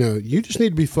your, you just need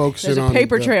to be focusing on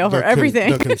paper trail for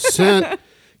everything. The consent,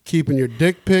 keeping your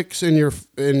dick pics in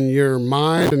your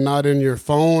mind and not in your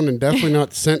phone, and definitely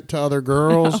not sent to other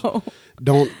girls. No.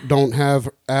 Don't have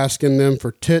asking them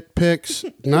for tit pics.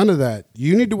 None of that.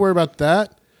 You need to worry about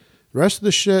that. The rest of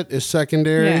the shit is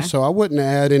secondary. Yeah. So I wouldn't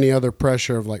add any other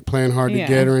pressure of like playing hard to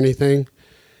get or anything.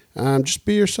 Just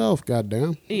be yourself,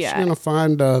 goddamn. Yeah. You're going to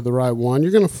find the right one.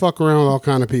 You're going to fuck around with all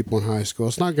kind of people in high school.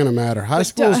 It's not going to matter. High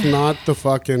school is not the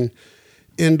fucking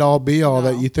end-all, be-all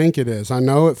that you think it is. I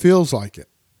know it feels like it,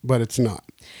 but it's not.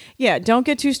 Yeah, don't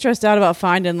get too stressed out about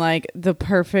finding like the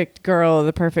perfect girl or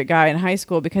the perfect guy in high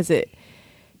school because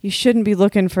you shouldn't be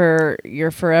looking for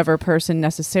your forever person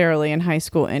necessarily in high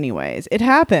school anyways. It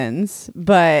happens,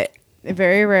 but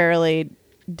very rarely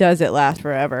does it last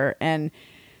forever. And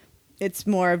it's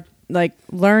more like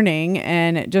learning,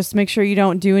 and just make sure you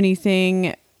don't do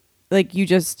anything, like you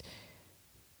just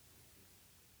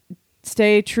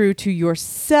stay true to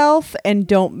yourself and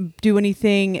don't do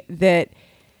anything that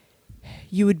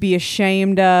you would be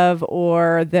ashamed of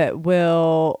or that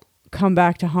will come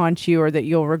back to haunt you or that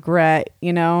you'll regret,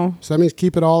 So that means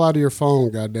keep it all out of your phone,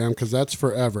 goddamn, because that's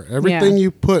forever. Everything you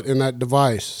put in that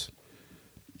device,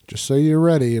 just so you're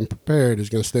ready and prepared, is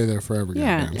going to stay there forever,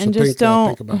 goddamn. And so just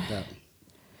think about that.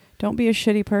 Don't be a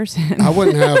shitty person. I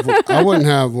wouldn't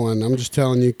have one. I'm just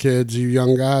telling you kids, you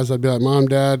young guys, I'd be like, Mom,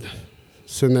 Dad,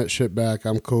 send that shit back.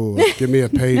 I'm cool. Give me a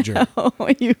pager. No,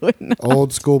 you wouldn't.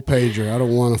 Old school pager. I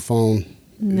don't want a phone.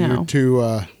 No.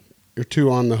 You're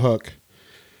too on the hook.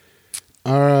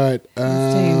 All right.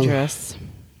 It's dangerous.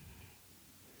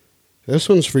 This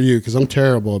one's for you because I'm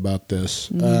terrible about this.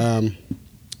 And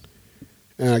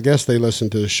I guess they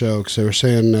listened to the show because they were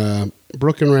saying,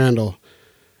 Brooke and Randall,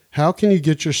 how can you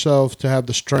get yourself to have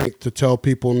the strength to tell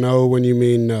people no when you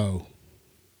mean no?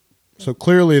 So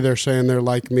clearly they're saying they're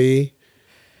like me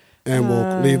and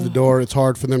will leave the door. It's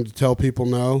hard for them to tell people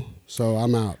no, so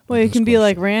I'm out. Well, you can be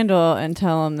like Randall and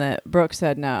tell him that Brooke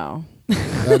said no.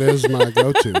 That is my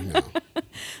go-to now.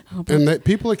 And that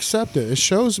people accept it. It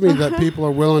shows me that people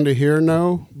are willing to hear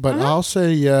no, but I'll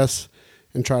say yes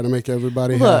and try to make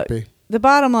everybody happy. The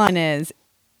bottom line is,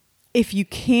 if you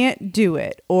can't do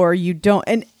it or you don't,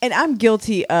 and I'm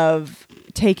guilty of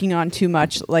taking on too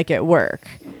much, like at work,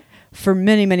 for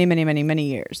many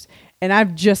years. And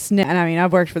I've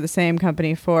worked for the same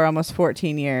company for almost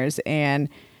 14 years and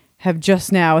have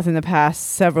just now within the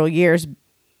past several years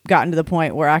gotten to the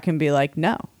point where I can be like,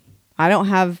 no,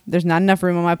 there's not enough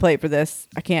room on my plate for this.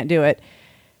 I can't do it.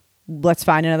 Let's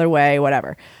find another way,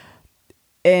 whatever.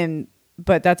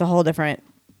 But that's a whole different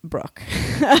brook.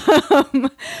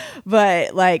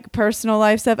 But like personal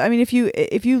life stuff, I mean, if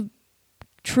you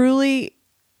truly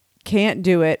can't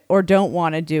do it or don't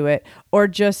want to do it or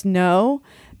just know,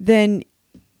 then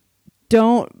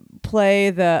don't play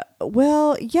the,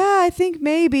 well, yeah, I think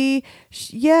maybe,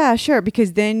 yeah, sure.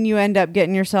 Because then you end up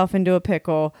getting yourself into a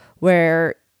pickle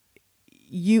where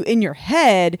you, in your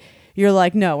head, you're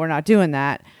like, no, we're not doing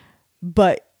that.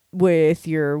 But with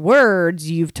your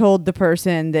words, you've told the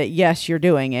person that, yes, you're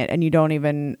doing it, and you don't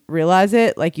even realize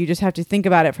it. Like, you just have to think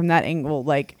about it from that angle.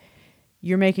 Like,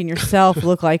 you're making yourself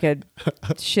look like a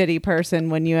shitty person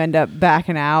when you end up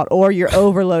backing out, or you're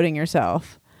overloading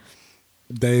yourself.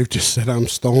 Dave just said I'm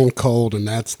stone cold, and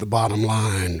that's the bottom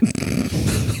line.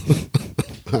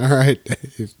 All right,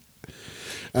 Dave.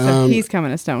 So he's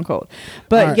coming to stone cold.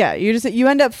 But right. yeah, you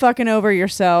end up fucking over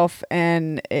yourself,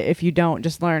 and if you don't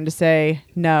just learn to say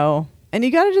no. And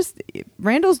you gotta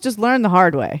Randall's just learned the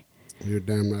hard way. You're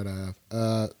damn right I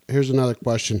have. Here's another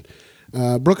question.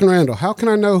 Brooke and Randall, how can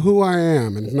I know who I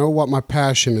am and know what my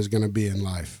passion is going to be in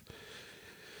life?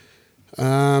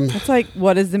 That's like,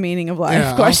 what is the meaning of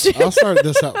life question. I'll start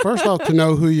this out. First off, to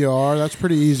know who you are, that's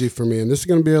pretty easy for me. And this is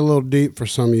going to be a little deep for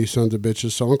some of you sons of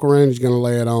bitches. So Uncle Randy's going to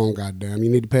lay it on, goddamn. You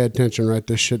need to pay attention, write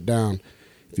this shit down.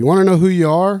 If you want to know who you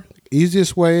are, the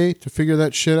easiest way to figure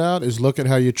that shit out is look at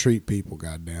how you treat people,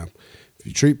 goddamn. If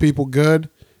you treat people good,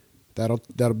 that'll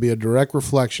be a direct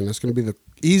reflection. That's going to be the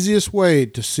easiest way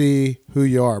to see who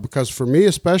you are. Because for me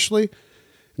especially,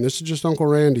 and this is just Uncle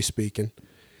Randy speaking,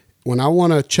 when I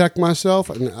want to check myself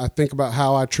and I think about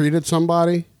how I treated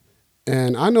somebody,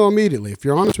 and I know immediately, if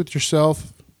you're honest with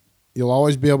yourself, you'll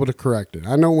always be able to correct it.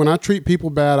 I know when I treat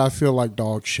people bad, I feel like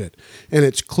dog shit. And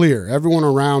it's clear. Everyone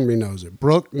around me knows it.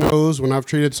 Brooke knows when I've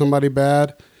treated somebody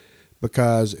bad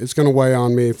because it's going to weigh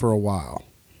on me for a while.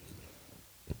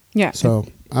 Yeah. So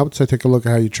I would say take a look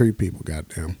at how you treat people,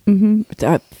 goddamn.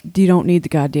 Mm-hmm. You don't need the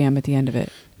goddamn at the end of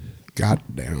it.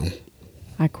 Goddamn.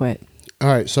 I quit. All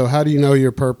right, so how do you know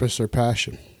your purpose or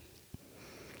passion?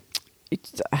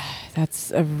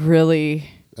 That's a really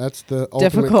That's the ultimate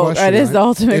difficult question. That is the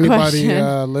ultimate question.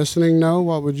 Anybody listening know?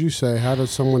 What would you say? How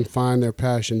does someone find their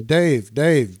passion? Dave,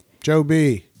 Joe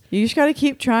B. You just got to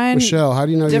keep trying. Michelle, how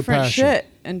do you know your passion? Different shit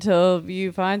until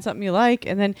you find something you like,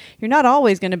 and then you're not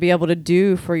always going to be able to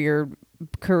do for your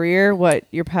career what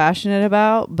you're passionate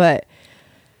about, but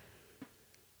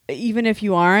even if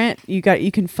you aren't, you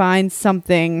can find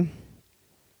something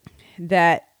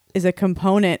that is a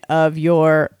component of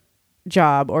your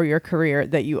job or your career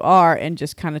that you are, and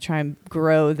just kind of try and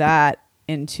grow that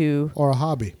into, or a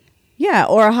hobby. Yeah,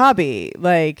 or a hobby.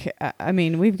 Like, I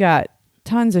mean, we've got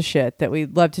tons of shit that we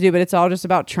love to do, but it's all just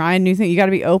about trying new things. You got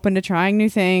to be open to trying new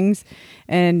things,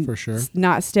 and for sure,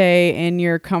 not stay in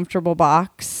your comfortable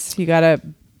box. You got to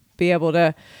be able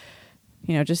to,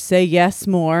 just say yes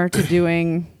more to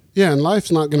doing. Yeah, and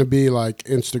life's not going to be like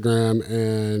Instagram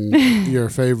and your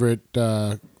favorite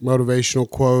motivational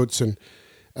quotes and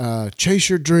chase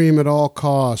your dream at all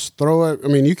costs. Throw it. I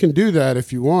mean, you can do that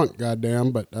if you want,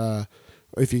 goddamn. But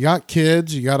if you got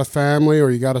kids, you got a family, or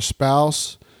you got a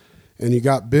spouse, and you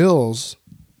got bills,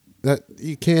 that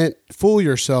you can't fool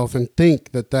yourself and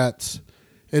think that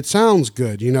it sounds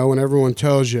good. When everyone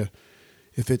tells you,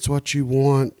 if it's what you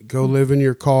want, go live in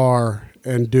your car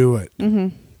and do it.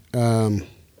 Mm-hmm.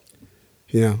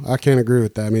 I can't agree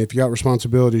with that. I mean, if you got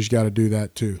responsibilities, you got to do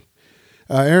that too.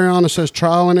 Ariana says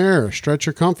trial and error, stretch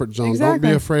your comfort zone. Exactly.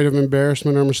 Don't be afraid of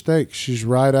embarrassment or mistakes. She's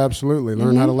right, absolutely.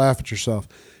 Learn how to laugh at yourself.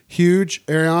 Huge,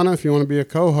 Ariana, if you want to be a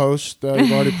co-host,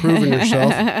 you've already proven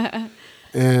yourself.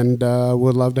 And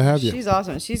would love to have you. She's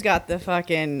awesome. She's got the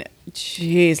fucking,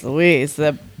 jeez Louise.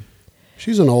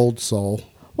 She's an old soul.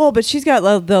 Well, but she's got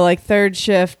the like third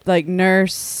shift, like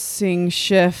nursing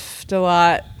shift a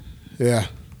lot. Yeah.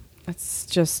 It's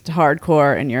just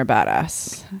hardcore, and you're a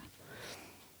badass.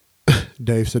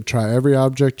 Dave said, try every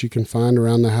object you can find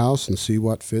around the house and see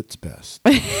what fits best.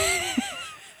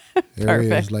 There he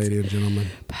is, ladies and gentlemen.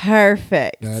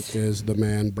 Perfect. That is the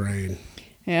man brain.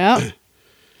 Yeah.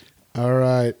 All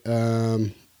right.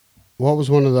 What was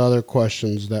one of the other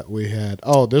questions that we had?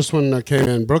 Oh, this one that came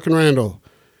in. Brooke and Randall,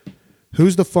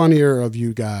 who's the funnier of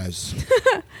you guys?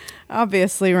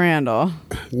 Obviously, Randall.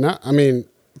 No, I mean,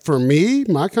 for me,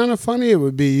 my kind of funny, it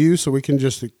would be you, so we can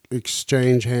just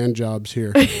exchange hand jobs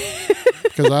here.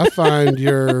 Because I find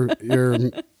your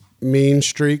mean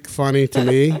streak funny to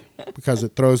me because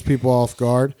it throws people off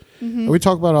guard. Mm-hmm. We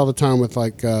talk about it all the time with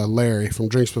like Larry from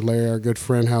Drinks with Larry, our good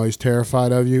friend, how he's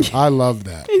terrified of you. I love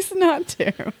that. He's not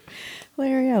terrible.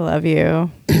 Larry, I love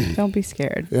you. Don't be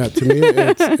scared. Yeah, to me,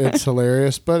 it's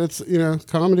hilarious, but it's,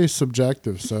 comedy is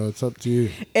subjective, so it's up to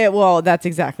you. Well, that's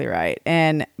exactly right.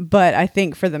 But I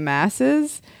think for the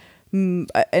masses,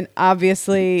 and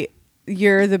obviously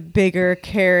you're the bigger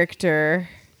character.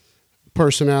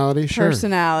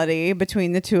 Personality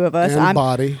between the two of us. And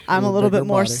I'm a little bit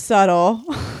more subtle.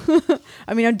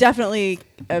 I mean, I'm definitely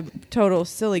a total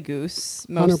silly goose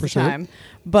most 100%. Of the time,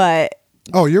 but.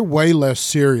 Oh, you're way less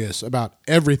serious about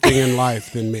everything in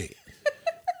life than me.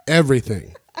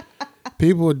 Everything.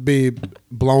 People would be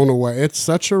blown away. It's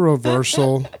such a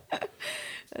reversal.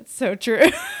 That's so true.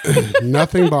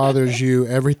 Nothing bothers you.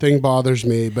 Everything bothers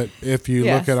me. But if you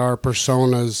look at our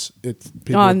personas,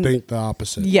 people think the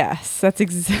opposite. Yes, that's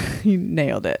exactly. You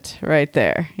nailed it right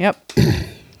there. Yep.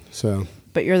 So.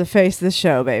 But you're the face of the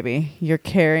show, baby. You're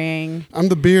carrying... I'm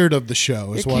the beard of the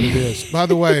show is what it is. By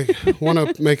the way, I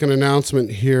want to make an announcement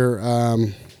here.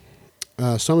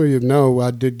 Some of you know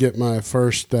I did get my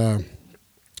first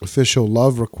official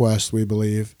love request, we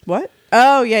believe. What?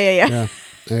 Oh, yeah.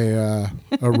 A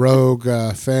rogue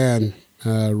fan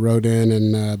wrote in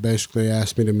and basically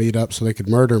asked me to meet up so they could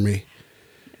murder me.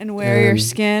 And wear your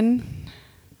skin?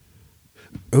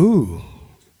 Ooh.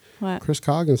 What? Chris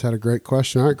Coggins had a great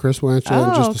question. All right, Chris, we'll answer that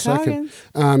in just a Coggins.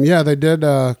 second. Yeah, they did.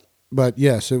 But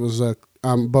yes, it was.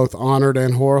 I'm both honored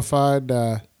and horrified.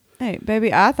 Hey,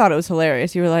 baby, I thought it was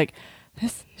hilarious. You were like,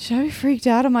 should I be freaked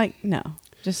out? I'm like, no,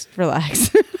 just relax.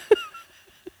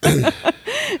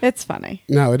 It's funny.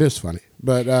 No, it is funny.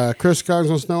 But Chris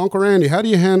Coggins wants to know, Uncle Randy, how do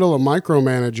you handle a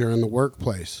micromanager in the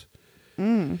workplace?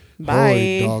 Bye.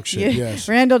 Holy dog shit, yes.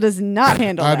 Randall does not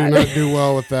handle that. I do not do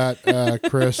well with that,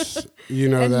 Chris. You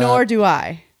know and that. Nor do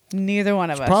I. Neither one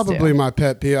of us probably do. My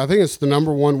pet peeve. I think it's the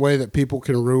number one way that people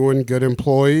can ruin good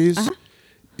employees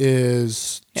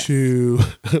is to,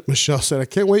 Michelle said, I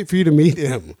can't wait for you to meet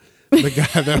him, the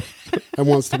guy that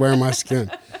wants to wear my skin.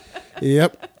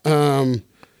 Yep.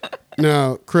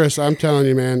 No, Chris, I'm telling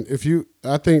you, man,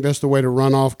 I think that's the way to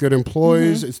run off good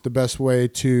employees. Mm-hmm. It's the best way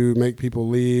to make people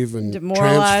leave and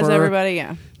demoralize everybody.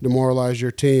 Yeah, demoralize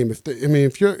your team.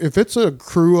 If it's a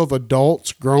crew of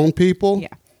adults, grown people,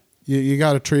 you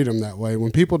got to treat them that way. When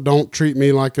people don't treat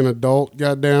me like an adult,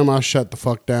 goddamn, I shut the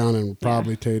fuck down and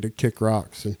probably tell you to kick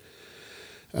rocks.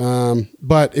 And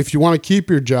but if you want to keep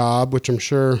your job, which I'm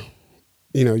sure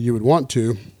you would want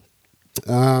to.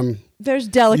 There's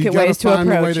delicate ways to approach it. You got to find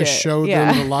a way to show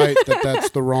them the light that's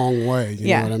the wrong way. You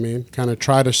know what I mean? Kind of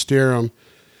try to steer them.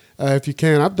 If you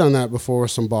can, I've done that before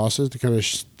with some bosses to kind of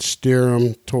steer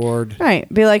them toward.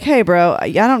 Right. Be like, hey, bro,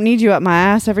 I don't need you up my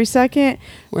ass every second.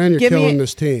 When you're killing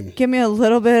this team. Give me a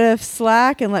little bit of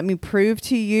slack and let me prove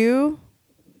to you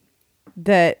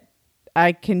that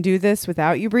I can do this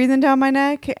without you breathing down my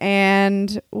neck,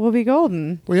 and we'll be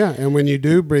golden. Well, yeah, and when you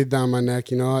do breathe down my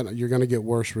neck, you know what? You're going to get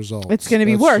worse results. It's going to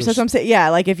be worse. That's what I'm saying. Yeah,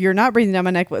 like if you're not breathing down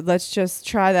my neck, let's just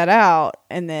try that out,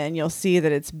 and then you'll see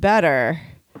that it's better.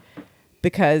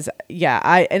 Because,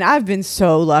 I've been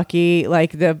so lucky,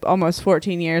 like the almost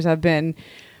 14 years I've been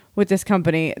with this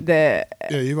company.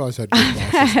 You've always had good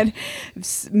bosses. Had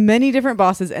many different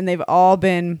bosses, and they've all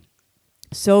been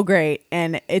so great,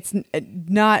 and it's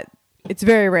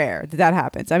very rare that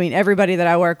happens. I mean, everybody that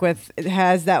I work with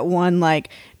has that one like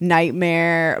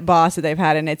nightmare boss that they've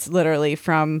had, and it's literally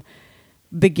from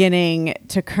beginning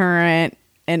to current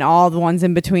and all the ones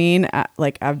in between.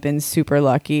 I've been super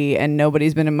lucky, and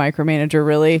nobody's been a micromanager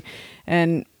really.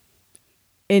 And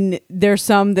there's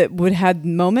some that would have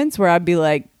moments where I'd be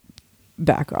like,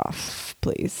 back off,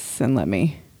 please, and let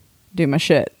me do my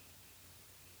shit.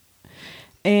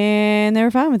 And they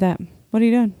were fine with that. What are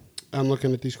you doing? I'm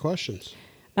looking at these questions.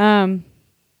 Do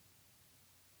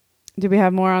we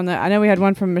have more on that? I know we had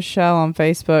one from Michelle on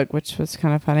Facebook, which was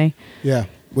kind of funny. Yeah,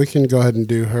 we can go ahead and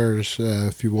do hers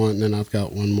if you want, and then I've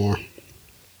got one more.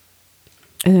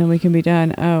 And then we can be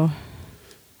done. Oh.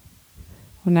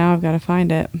 Well, now I've got to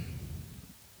find it.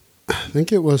 I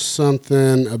think it was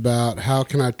something about how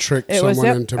can I trick someone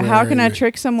into marrying me. How can I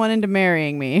trick someone into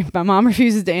marrying me? My mom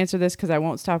refuses to answer this because I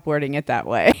won't stop wording it that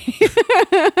way.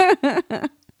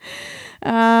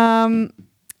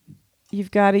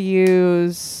 You've got to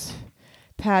use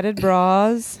padded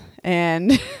bras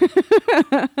and...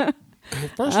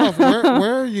 First off,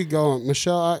 where are you going?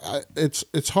 Michelle,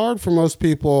 it's hard for most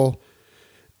people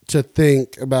to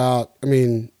think about. I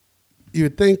mean, you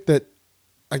would think that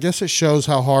I guess it shows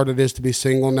how hard it is to be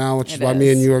single now, which is why me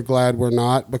is. and you are glad we're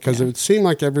not, because it would seem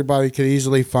like everybody could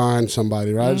easily find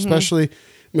somebody, right? Especially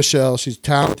Michelle. She's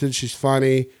talented. She's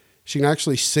funny. She can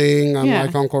actually sing,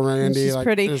 unlike Uncle Randy. She's like,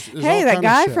 pretty. there's Hey, all that kind of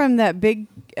guy shit. from that big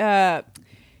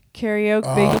karaoke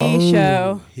Biggie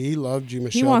show. He loved you,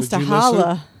 Michelle. He wants Did to you holla.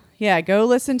 listen? Yeah, go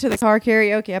listen to the car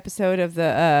karaoke episode of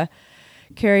the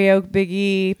karaoke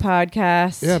Biggie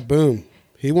podcast. Yeah, boom.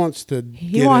 He wants to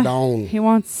get wa- it on. He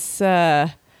wants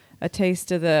a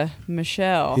taste of the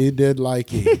Michelle. He did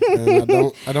like you. And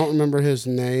I don't remember his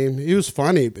name. He was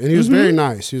funny and he was very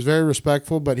nice. He was very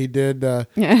respectful, but he did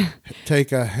yeah.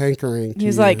 take a hankering to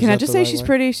He's you. like, Is can I that just the say right she's way?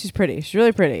 pretty? She's pretty. She's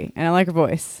really pretty, and I like her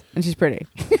voice, and she's pretty.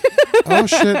 Oh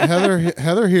shit,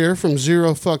 Heather here from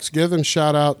Zero Fucks Given.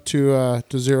 Shout out to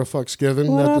Zero Fucks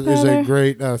Given. What up, That is a Heather?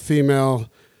 great female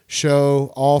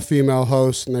show, all female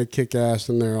hosts, and they kick ass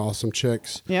and they're awesome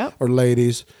chicks Yep. or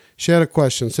ladies. She had a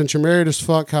question. Since you're married as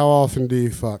fuck, how often do you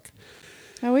fuck?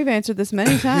 Oh, we've answered this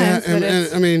many times. Yeah, but and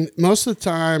it's, I mean, most of the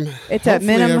time, It's at hopefully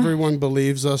minimum. everyone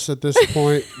believes us at this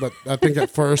point, but I think at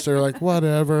first they're like,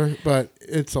 whatever, but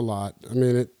it's a lot. I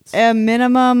mean, it's a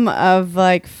minimum of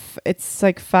like it's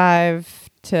like 5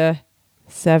 to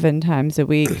 7 times a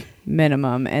week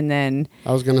minimum, and then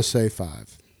I was going to say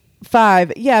 5.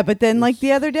 5. Yeah, but then like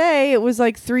the other day, it was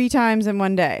like 3 times in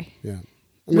one day. Yeah.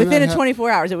 I mean, Within that 24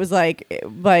 hours, it was like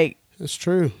it's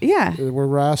true. yeah. We're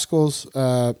rascals,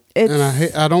 and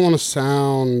It's- I don't want to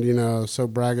sound, so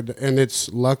bragged. And it's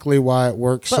luckily why it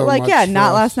works But so like much. yeah, for not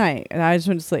us. last night, and I just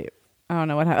went to sleep. I don't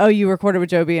know what happened. Oh, you recorded with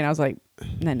Joe B, and I was like,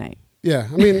 night night. Yeah,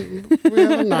 I mean, we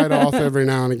have a night off every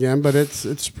now and again, but it's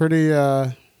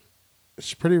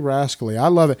pretty rascally. I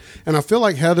love it, and I feel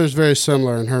like Heather's very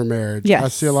similar in her marriage. Yes. I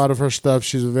see a lot of her stuff.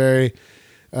 She's a very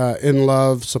in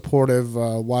love, supportive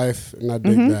wife, and I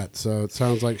dig that. So it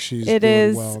sounds like she's It doing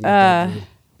is. well in the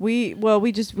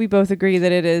bedroom. We both agree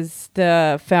that it is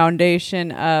the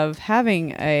foundation of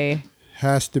having a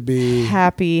Has to be.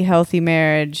 happy, healthy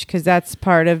marriage, because that's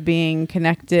part of being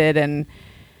connected, and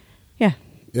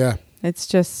Yeah, it's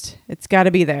got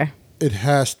to be there, it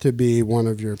has to be one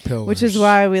of your pillars. which is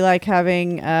why we like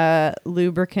having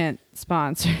lubricant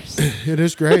sponsors. It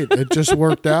is great. It just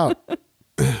worked out.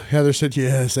 Heather said,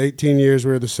 yes, 18 years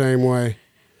we're the same way.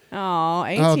 Oh,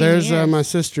 18 Oh, there's years. my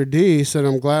sister Dee said,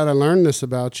 I'm glad I learned this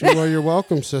about you. Well, you're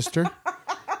welcome, sister.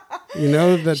 You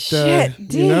know that Shit,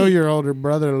 you know Dee. your older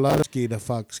brother loves ski to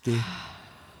fuck ski.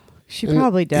 She And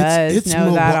probably does it's know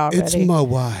my that wi- already. It's my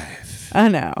wife. I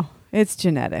know. It's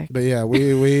genetic. But yeah,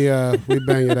 we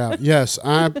bang it out. Yes,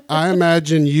 I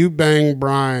imagine you bang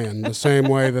Brian the same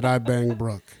way that I bang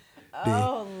Brooke. Dee.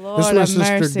 Oh, Lord This is my of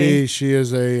sister mercy. Dee. She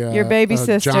is a Your baby a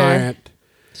sister. giant.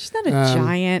 She's not a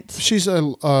giant. She's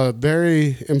a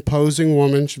very imposing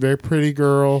woman. She's a very pretty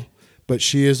girl, but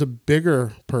she is a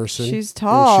bigger person. She's and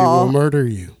tall. she will murder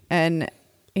you. And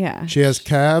yeah. She has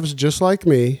calves just like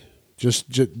me,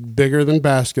 just bigger than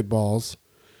basketballs.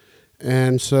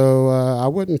 And so I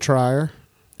wouldn't try her.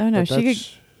 Oh, no. but She could.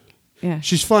 that's- Yeah.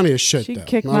 She's funny as shit, She'd though.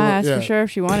 kick No, my ass yeah. for sure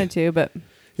if she wanted to, but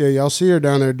Yeah, y'all see her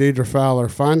down there, Deidre Fowler.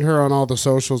 Find her on all the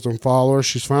socials and follow her.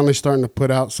 She's finally starting to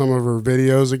put out some of her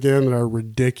videos again that are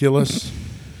ridiculous.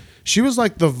 She was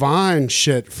like the Vine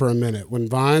shit for a minute when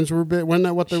Vines were big. Wasn't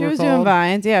that what they she were was called? doing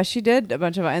Vines. Yeah, she did a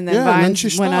bunch of Vines. And then Yeah, and then Vines she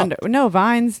went stopped. under. No,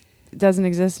 Vines doesn't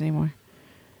exist anymore.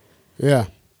 Yeah.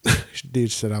 Deidre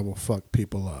said, I will fuck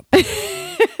people up.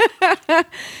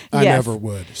 I Yes. never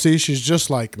would. See, she's just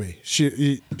like me.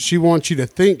 She wants you to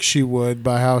think she would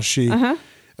by how she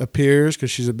appears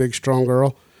because she's a big, strong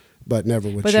girl, but never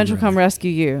would. But she then she'll come really.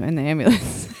 rescue you in the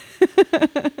ambulance.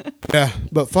 Yeah,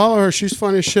 but follow her. She's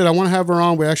funny as shit. I want to have her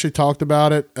on. We actually talked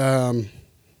about it.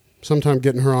 Sometime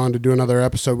getting her on to do another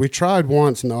episode. We tried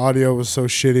once, and the audio was so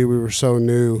shitty. We were so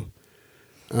new.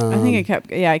 I think it kept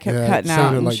cutting it out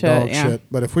sounded and like shit. dog Yeah. shit.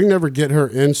 But if we never get her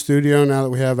in studio, now that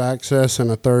we have access and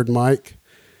a third mic,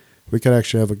 we could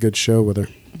actually have a good show with her.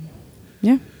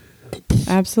 Yeah.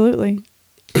 Absolutely.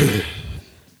 All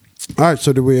right,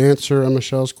 so did we answer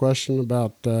Michelle's question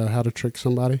about how to trick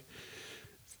somebody?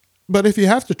 But if you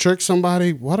have to trick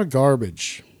somebody, what a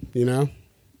garbage, you know?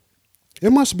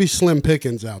 It must be slim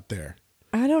pickings out there.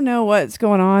 I don't know what's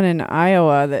going on in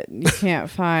Iowa that you can't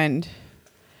find.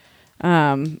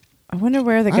 I wonder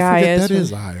where the guy I forget is. that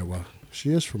is Iowa.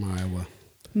 She is from Iowa.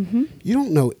 Mm-hmm. You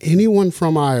don't know anyone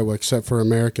from Iowa except for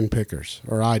American Pickers,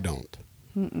 or I don't.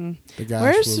 The guys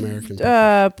Where's from American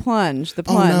Pickers. Plunge? The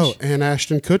Oh, Plunge. no, and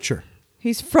Ashton Kutcher.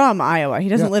 He's from Iowa. He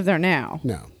doesn't Yeah. live there now.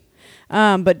 No.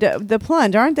 But the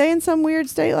Plunge, aren't they in some weird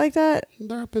state like that?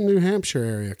 They're up in New Hampshire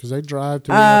area because they drive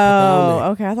to Oh,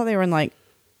 okay. I thought they were in like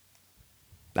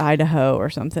Idaho or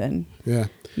something. Yeah.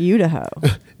 Idaho.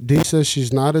 Dee says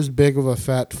she's not as big of a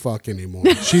fat fuck anymore.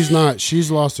 She's not.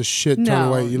 She's lost a shit ton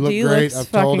of weight. You look Dee great. looks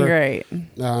I've told her. great.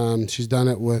 She's done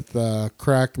it with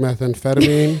crack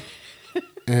methamphetamine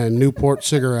and Newport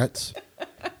cigarettes.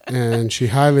 And she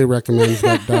highly recommends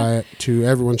that diet to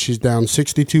everyone. She's down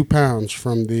 62 pounds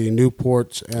from the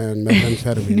Newports and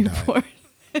methamphetamine diet.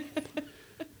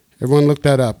 Everyone look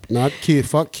that up. Not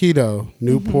fuck keto,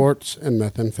 Newports and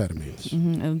methamphetamines.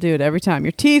 It'll do it every time.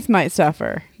 Your teeth might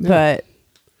suffer, but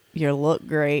you look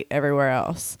great everywhere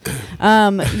else.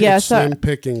 Yeah, slim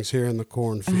pickings here in the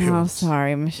cornfields. Oh,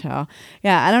 sorry, Michelle.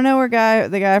 Yeah, I don't know where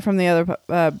the guy from the other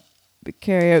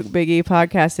Karaoke Biggie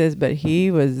podcast is, but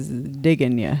he was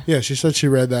digging you. Yeah, she said she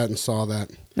read that and saw that,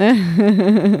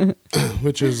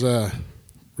 which is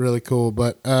really cool.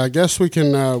 But I guess we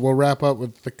can we'll wrap up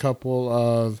with a couple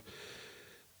of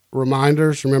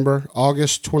reminders. Remember,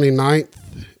 August 29th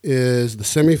is the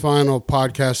semifinal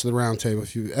podcast of the Roundtable.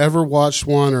 If you've ever watched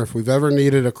one, or if we've ever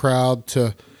needed a crowd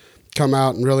to come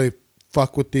out and really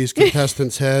fuck with these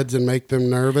contestants' heads and make them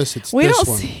nervous, it's we this don't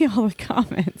one. See all the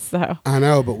comments though. I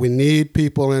know, but we need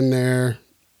people in there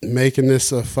making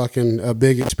this a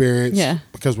big experience. Yeah,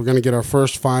 because we're going to get our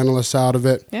first finalists out of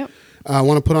it. Yep. I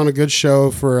want to put on a good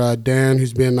show for Dan,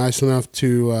 who's being nice enough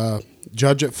to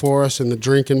judge it for us, and the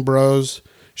Drinking Bros.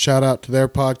 Shout out to their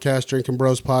podcast, Drinking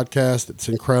Bros Podcast. It's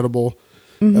incredible.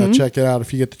 Check it out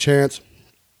if you get the chance.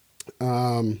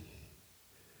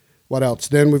 What else?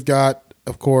 Then we've got,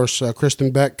 of course,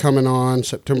 Kristen Beck coming on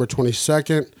September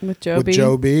 22nd with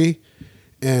Joe B.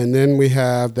 And then we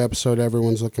have the episode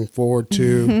everyone's looking forward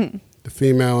to, the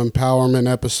female empowerment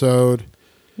episode.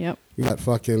 Yep. We got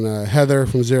fucking Heather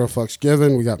from Zero Fucks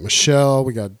Given. We got Michelle.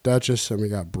 We got Duchess. And we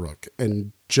got Brooke.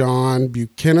 And John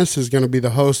Buchanan is going to be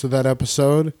the host of that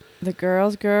episode. The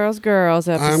girls episode.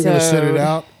 I'm going to sit it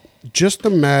out. Just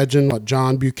imagine what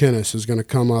John Buchanan is going to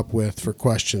come up with for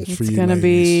questions for you. It's going to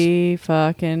be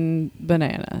fucking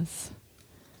bananas.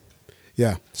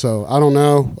 Yeah. So I don't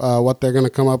know what they're going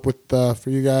to come up with for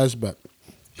you guys, but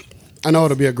I know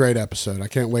it'll be a great episode. I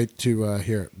can't wait to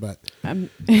hear it. But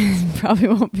probably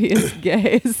won't be as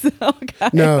gay as the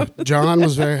guy. No, John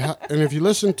was very and if you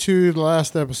listen to the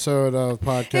last episode of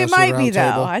podcast, it might be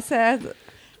though. I said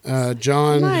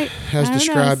John has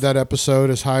described that episode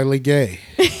as highly gay.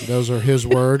 Those are his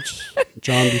words.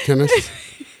 John Buchanan.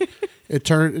 It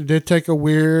did take a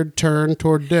weird turn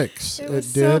toward dicks. It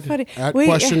did. So funny. At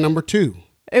question number 2.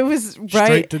 It was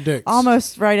straight to dicks.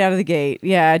 Almost right out of the gate.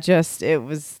 Yeah, it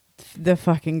was the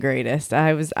fucking greatest.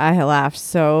 I laughed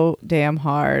so damn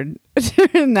hard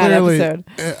in that episode.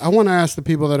 I want to ask the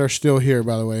people that are still here,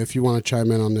 by the way, if you want to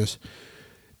chime in on this,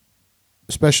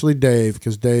 especially Dave,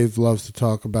 because Dave loves to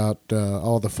talk about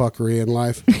all the fuckery in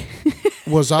life.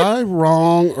 Was I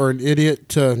wrong or an idiot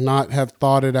to not have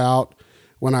thought it out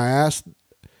when I asked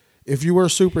if you were a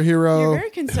superhero,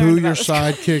 who your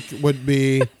sidekick would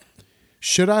be?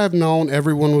 Should I have known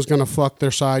everyone was going to fuck their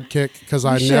sidekick? Because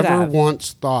I never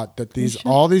once thought that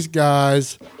all these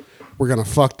guys were going to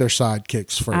fuck their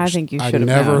sidekicks first. I think you should have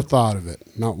never thought of it.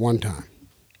 Not one time.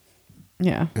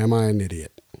 Yeah. Am I an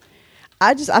idiot?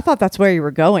 I thought that's where you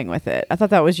were going with it. I thought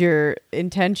that was your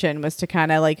intention, was to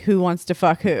kind of like, who wants to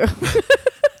fuck who?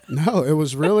 No, it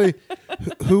was really,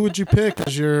 who would you pick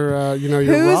as your, your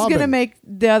Who's Robin? going to make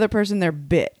the other person their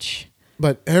bitch?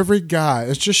 But every guy,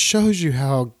 it just shows you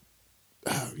how,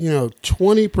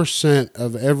 20%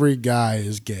 of every guy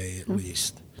is gay at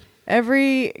least.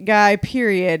 Every guy,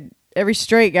 period. Every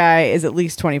straight guy is at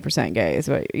least 20% gay.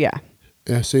 Yeah.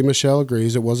 Yeah, see, Michelle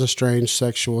agrees. It was a strange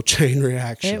sexual chain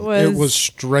reaction. It was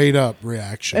straight up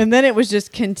reaction. And then it was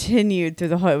just continued through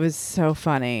the whole. It was so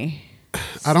funny.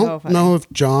 I don't know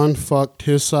if John fucked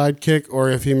his sidekick or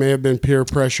if he may have been peer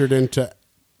pressured into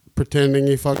pretending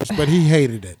he fucked, but he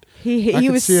hated it. He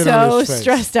was so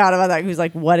stressed out about that. He was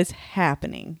like, what is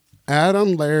happening?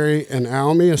 Adam, Larry, and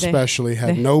Almy especially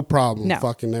had no problem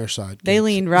fucking their sidekicks. They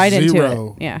leaned right into it.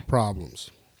 Zero Yeah. problems.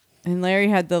 And Larry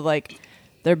had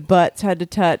their butts had to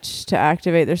touch to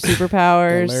activate their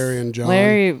superpowers. Larry and John.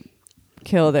 Larry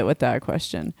killed it with that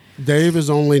question. Dave is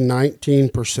only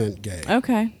 19% gay.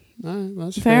 Okay.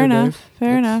 That's fair enough. Dave.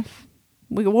 Fair enough.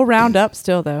 We'll round up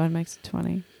still, though, and makes it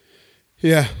 20.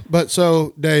 Yeah, but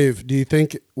so, Dave, do you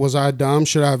think, was I dumb?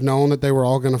 Should I have known that they were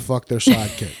all going to fuck their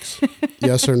sidekicks?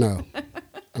 Yes or no?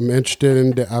 I'm interested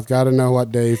in, I've got to know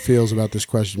what Dave feels about this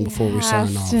question before we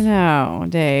sign off. To know,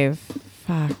 Dave.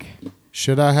 Fuck.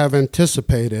 Should I have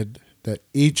anticipated that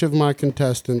each of my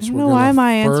contestants were going to why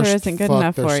my answer isn't good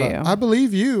enough for you. I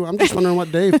believe you. I'm just wondering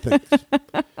what Dave thinks.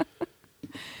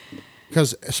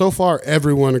 Because so far,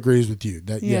 everyone agrees with you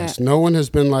that yes, no one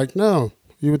has been like, no,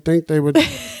 You would think they would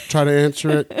try to answer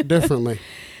it differently.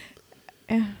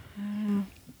 Yeah.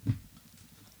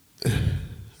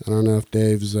 I don't know if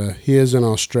Dave's. He is in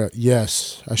Australia.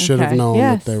 Yes, I should have Okay. known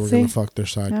Yes, that they were see? going to fuck their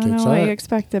I don't sidekicks. know All what you right.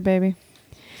 expected, baby.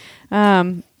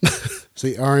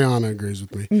 See, Ariana agrees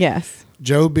with me. Yes.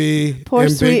 Joe B. Poor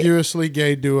sweet- ambiguously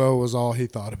gay duo was all he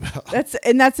thought about.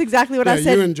 That's exactly what yeah, I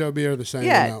said. you and Joe B. are the same on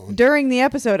Yeah, that one. during the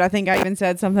episode, I think I even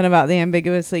said something about the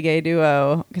ambiguously gay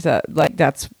duo because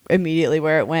that's immediately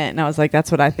where it went, and I was like,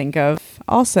 that's what I think of.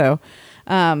 Also,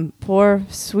 poor,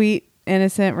 sweet,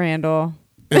 innocent Randall.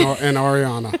 And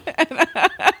Ariana.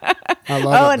 I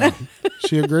love it. though.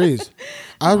 She agrees.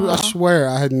 I swear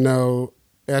I had no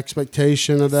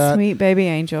expectation of that, Sweet baby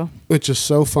angel. which is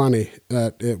so funny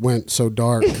that it went so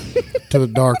dark to the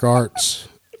dark arts.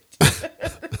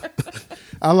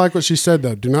 I like what she said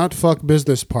though. Do not fuck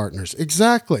business partners.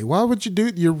 Exactly. Why would you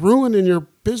do? You're ruining your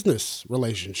business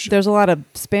relationship. There's a lot of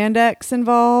spandex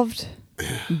involved,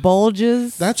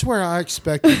 bulges. That's where I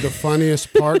expected the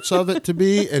funniest parts of it to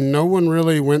be, and no one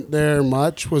really went there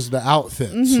much, was the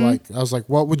outfits. Mm-hmm. Like, I was like,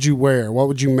 what would you wear? What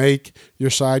would you make your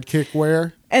sidekick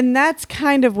wear? And that's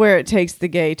kind of where it takes the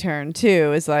gay turn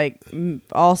too, is like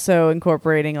also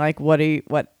incorporating like what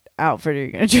outfit are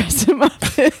you going to dress him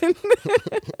up in?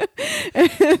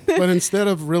 But instead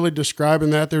of really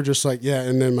describing that, they're just like, yeah,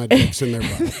 and then my dick's in their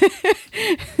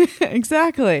butt.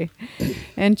 Exactly.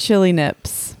 And chili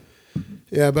nips.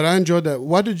 Yeah, but I enjoyed that.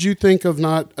 What did you think of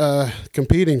not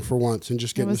competing for once and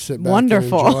just getting to was sit back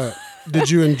wonderful. and enjoy it? Did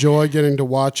you enjoy getting to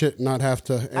watch it and not have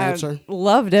to answer? I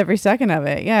loved every second of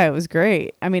it. Yeah, it was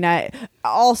great. I mean, I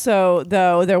also,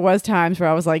 though, there was times where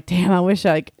I was like, damn, I wish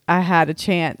I had a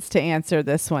chance to answer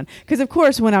this one. Because, of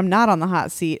course, when I'm not on the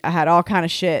hot seat, I had all kind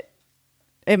of shit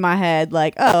in my head.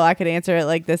 Like, oh, I could answer it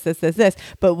like this.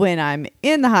 But when I'm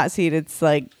in the hot seat, it's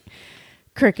like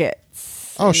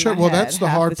crickets. Oh, in sure. my Well, head that's the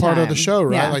half hard part of the time. show,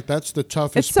 right? Yeah. Like, that's the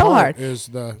toughest It's so part hard. is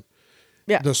the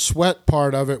Yeah. sweat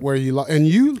part of it where you and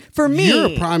you For me- you're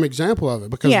a prime example of it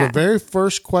because Yeah. the very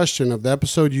first question of the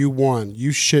episode you won,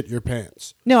 you shit your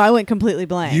pants. No, I went completely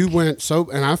blank. You went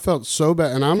and I felt so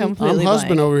bad, and I'm Completely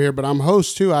husband blank. over here, but I'm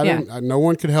host too. No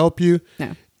one could help you.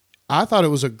 No. I thought it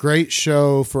was a great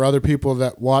show for other people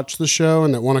that watch the show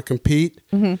and that want to compete.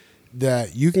 Mm-hmm.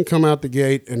 That you can come out the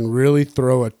gate and really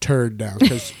throw a turd down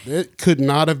because it could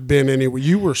not have been anywhere.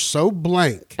 You were so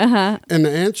blank, and the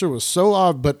answer was so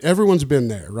odd. But everyone's been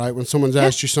there, right? When someone's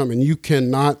asked you something, and you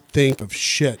cannot think of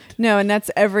shit. No, and that's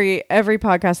every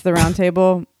podcast of the round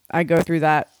table. I go through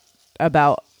that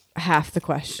about half the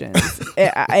questions.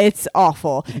 It's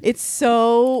awful. It's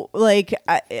so like,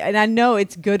 and I know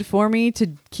it's good for me to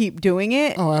keep doing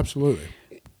it, Oh, absolutely.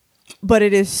 but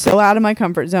it is so out of my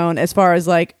comfort zone as far as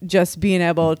like just being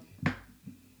able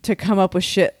to come up with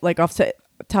shit like off the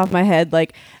top of my head.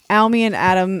 Like Almy and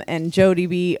Adam and Jody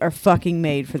B are fucking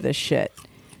made for this shit.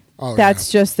 Oh,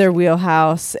 That's just their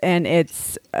wheelhouse, and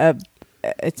it's a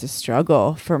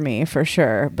struggle for me for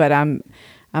sure. But I'm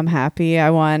happy I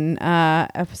won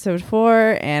episode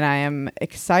 4, and I am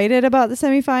excited about the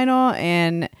semifinal,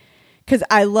 and because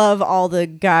I love all the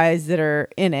guys that are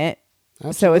in it, so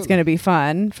it's Absolutely. going to be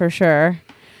fun for sure.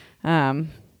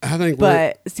 I think,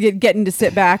 But getting to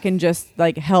sit back and just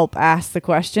like help ask the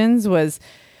questions was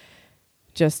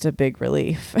just a big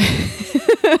relief.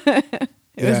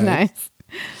 It was Yeah. nice.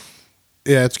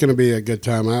 yeah, it's going to be a good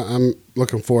time. I'm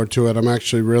looking forward to it. I'm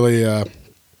actually really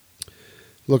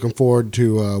looking forward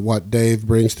to what Dave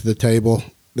brings to the table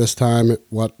this time.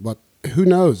 Who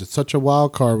knows? It's such a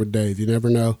wild card with Dave. You never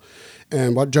know.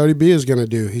 And what Jody B is going to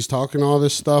do. He's talking all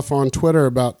this stuff on Twitter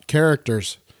about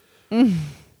characters.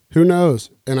 Who knows?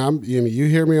 And you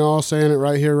hear me all saying it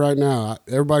right here, right now.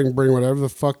 Everybody can bring whatever the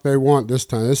fuck they want this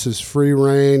time. This is free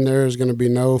reign. There's going to be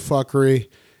no fuckery.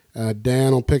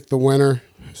 Dan will pick the winner.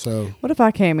 So What if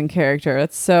I came in character?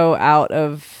 That's so out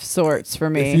of sorts for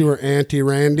me. if you were Auntie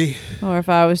Randy, Or if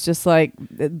I was just like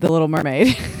the Little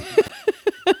Mermaid.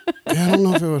 I don't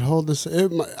know if it would hold this. I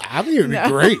think it would be No.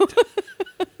 great.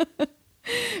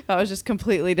 I was just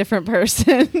completely different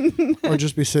person. Or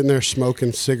just be sitting there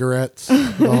smoking cigarettes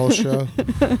the whole show,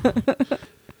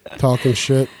 talking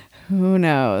shit. Who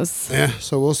knows? Yeah,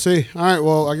 so we'll see. All right,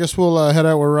 well, I guess we'll head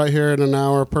out. We're right here in an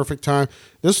hour, perfect time.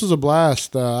 This was a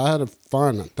blast. I had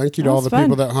fun. Thank you to That all was the fun.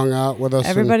 people that hung out with us.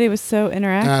 Everybody was so and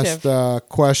interactive. asked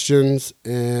questions,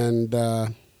 and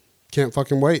can't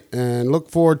fucking wait. And look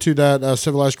forward to that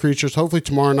Civilized Creatures, hopefully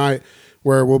tomorrow night,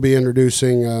 where we'll be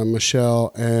introducing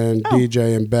Michelle and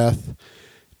DJ and Beth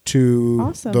to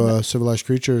Awesome. the Civilized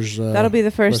Creatures. That'll be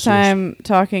the first listeners. time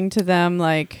talking to them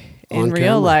like in On real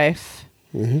camera. life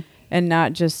Mhm. and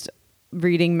not just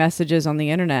reading messages on the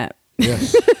internet.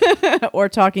 Yes. or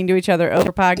talking to each other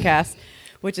over podcasts,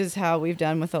 which is how we've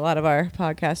done with a lot of our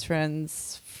podcast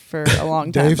friends for a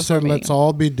long time. Dave said, let's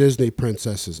all be Disney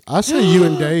princesses. I say you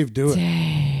and Dave do it.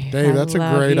 Dave, that's a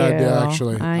great idea,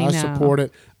 actually. I support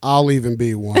it. I'll even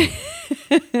be one.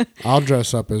 I'll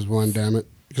dress up as one, damn it.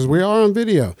 Because we are on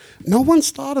video. No one's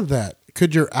thought of that.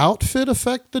 Could your outfit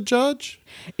affect the judge?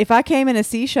 If I came in a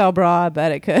seashell bra, I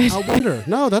bet it could. I wonder.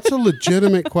 No, that's a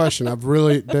legitimate question.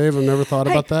 Dave, I've never thought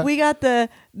about that. We got the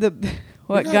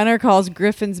Gunner calls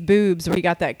Griffin's boobs. We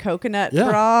got that coconut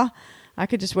bra. I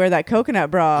could just wear that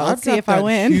coconut bra. Let's see if I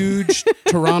win. Huge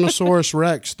Tyrannosaurus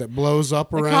Rex that blows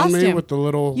up around me with the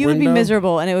little You window. would be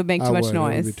miserable, and it would make too much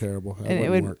noise. It would be terrible.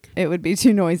 And it would be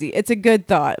too noisy. It's a good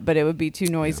thought, but it would be too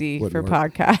noisy for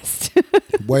podcast.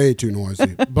 Way too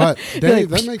noisy. But Dave,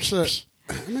 that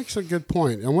makes a good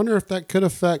point. I wonder if that could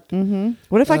affect.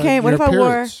 What if I came? What if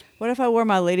appearance. What if I wore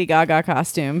my Lady Gaga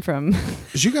costume from?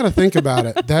 Because you got to think about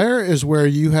it. There is where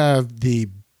you have the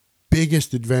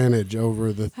biggest advantage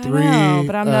over the three. I know,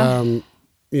 but I'm not.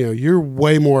 You're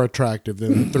way more attractive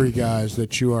than the three guys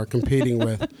that you are competing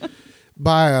with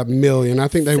by a million. I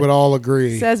think they would all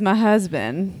agree. Says my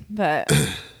husband, but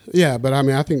yeah, but I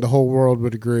mean, I think the whole world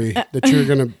would agree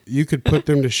that you could put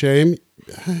them to shame,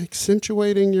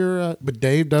 accentuating your. But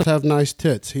Dave does have nice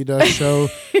tits. He does show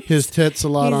his tits a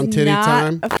lot on Titty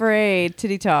Time. Not afraid.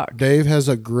 Titty Talk. Dave has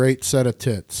a great set of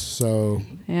tits. So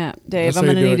yeah, Dave, I'm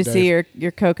gonna need to see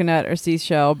your coconut or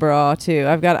seashell bra too.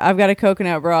 I've got a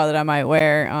coconut bra that I might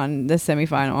wear on the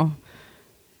semifinal.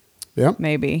 Yep.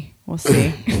 Maybe we'll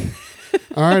see.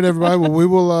 All right, everybody. Well, we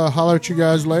will holler at you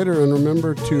guys later, and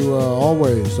remember to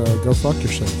always go fuck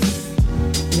yourself.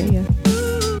 Yeah.